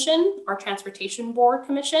airport commission, our transportation board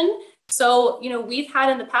commission. So, you know, we've had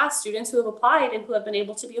in the past students who have applied and who have been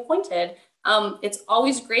able to be appointed. It's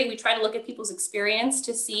always great. We try to look at people's experience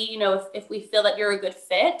to see, you know, if we feel that you're a good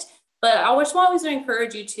fit. But I always want to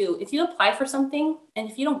encourage you to, if you apply for something and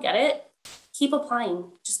if you don't get it, keep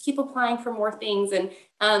applying. Just keep applying for more things.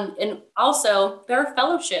 And also there are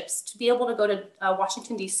fellowships to be able to go to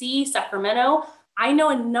Washington, D.C., Sacramento. I know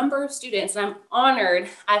a number of students, and I'm honored.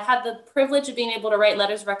 I've had the privilege of being able to write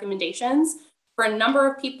letters of recommendations for a number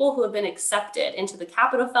of people who have been accepted into the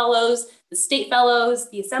Capitol Fellows, the State Fellows,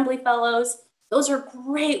 the Assembly Fellows. Those are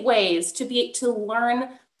great ways to learn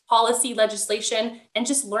policy legislation and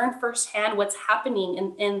just learn firsthand what's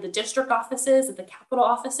happening in the district offices, at the Capitol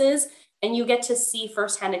offices, and you get to see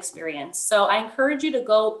firsthand experience. So I encourage you to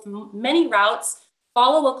go many routes,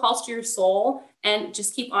 follow what calls to your soul, and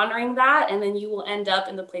just keep honoring that, and then you will end up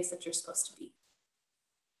in the place that you're supposed to be.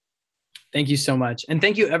 Thank you so much. And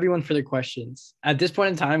thank you everyone for their questions. At this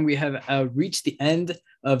point in time, we have reached the end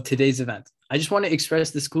of today's event. I just want to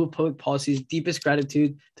express the School of Public Policy's deepest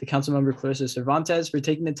gratitude to Councilmember Clarissa Cervantes for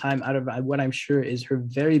taking the time out of what I'm sure is her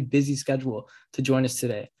very busy schedule to join us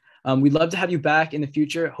today. We'd love to have you back in the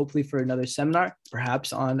future, hopefully for another seminar,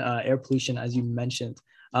 perhaps on air pollution, as you mentioned.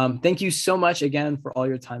 Thank you so much again for all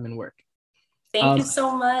your time and work. Thank you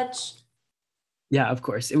so much. Yeah, of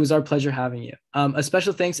course. It was our pleasure having you. A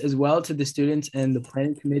special thanks as well to the students and the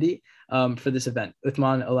planning committee for this event,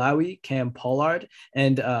 Uthman Alawi, Cam Pollard,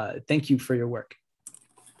 and thank you for your work.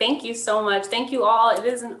 Thank you so much. Thank you all. It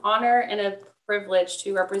is an honor and a privilege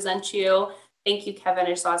to represent you. Thank you, Kevin.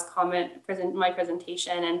 I saw his comment, my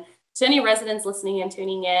presentation, and to any residents listening and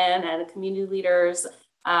tuning in, and the community leaders,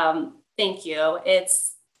 thank you.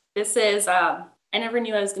 I never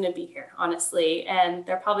knew I was going to be here, honestly. And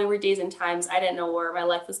there probably were days and times I didn't know where my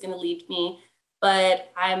life was going to lead me.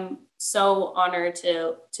 But I'm so honored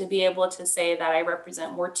to be able to say that I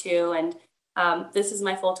represent Ward 2, and this is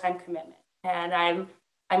my full-time commitment. And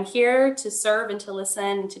I'm here to serve and to listen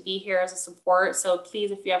and to be here as a support. So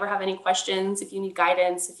please, if you ever have any questions, if you need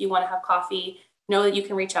guidance, if you want to have coffee, know that you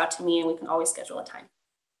can reach out to me and we can always schedule a time.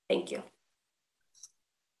 Thank you.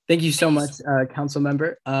 Thank you so much, Council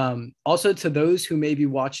Member. Also, to those who may be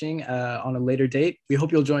watching on a later date, we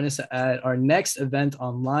hope you'll join us at our next event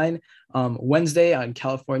online Wednesday on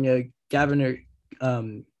California. Governor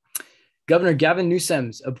Gavin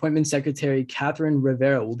Newsom's appointment secretary, Catherine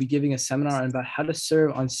Rivera, will be giving a seminar about how to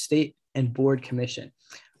serve on state and board commission.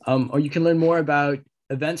 Or you can learn more about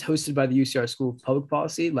events hosted by the UCR School of Public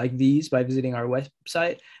Policy like these by visiting our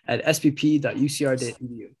website at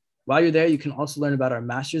spp.ucr.edu. While you're there, you can also learn about our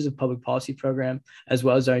Masters of Public Policy program, as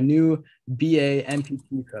well as our new BA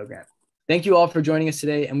MPP program. Thank you all for joining us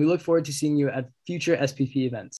today, and we look forward to seeing you at future SPP events.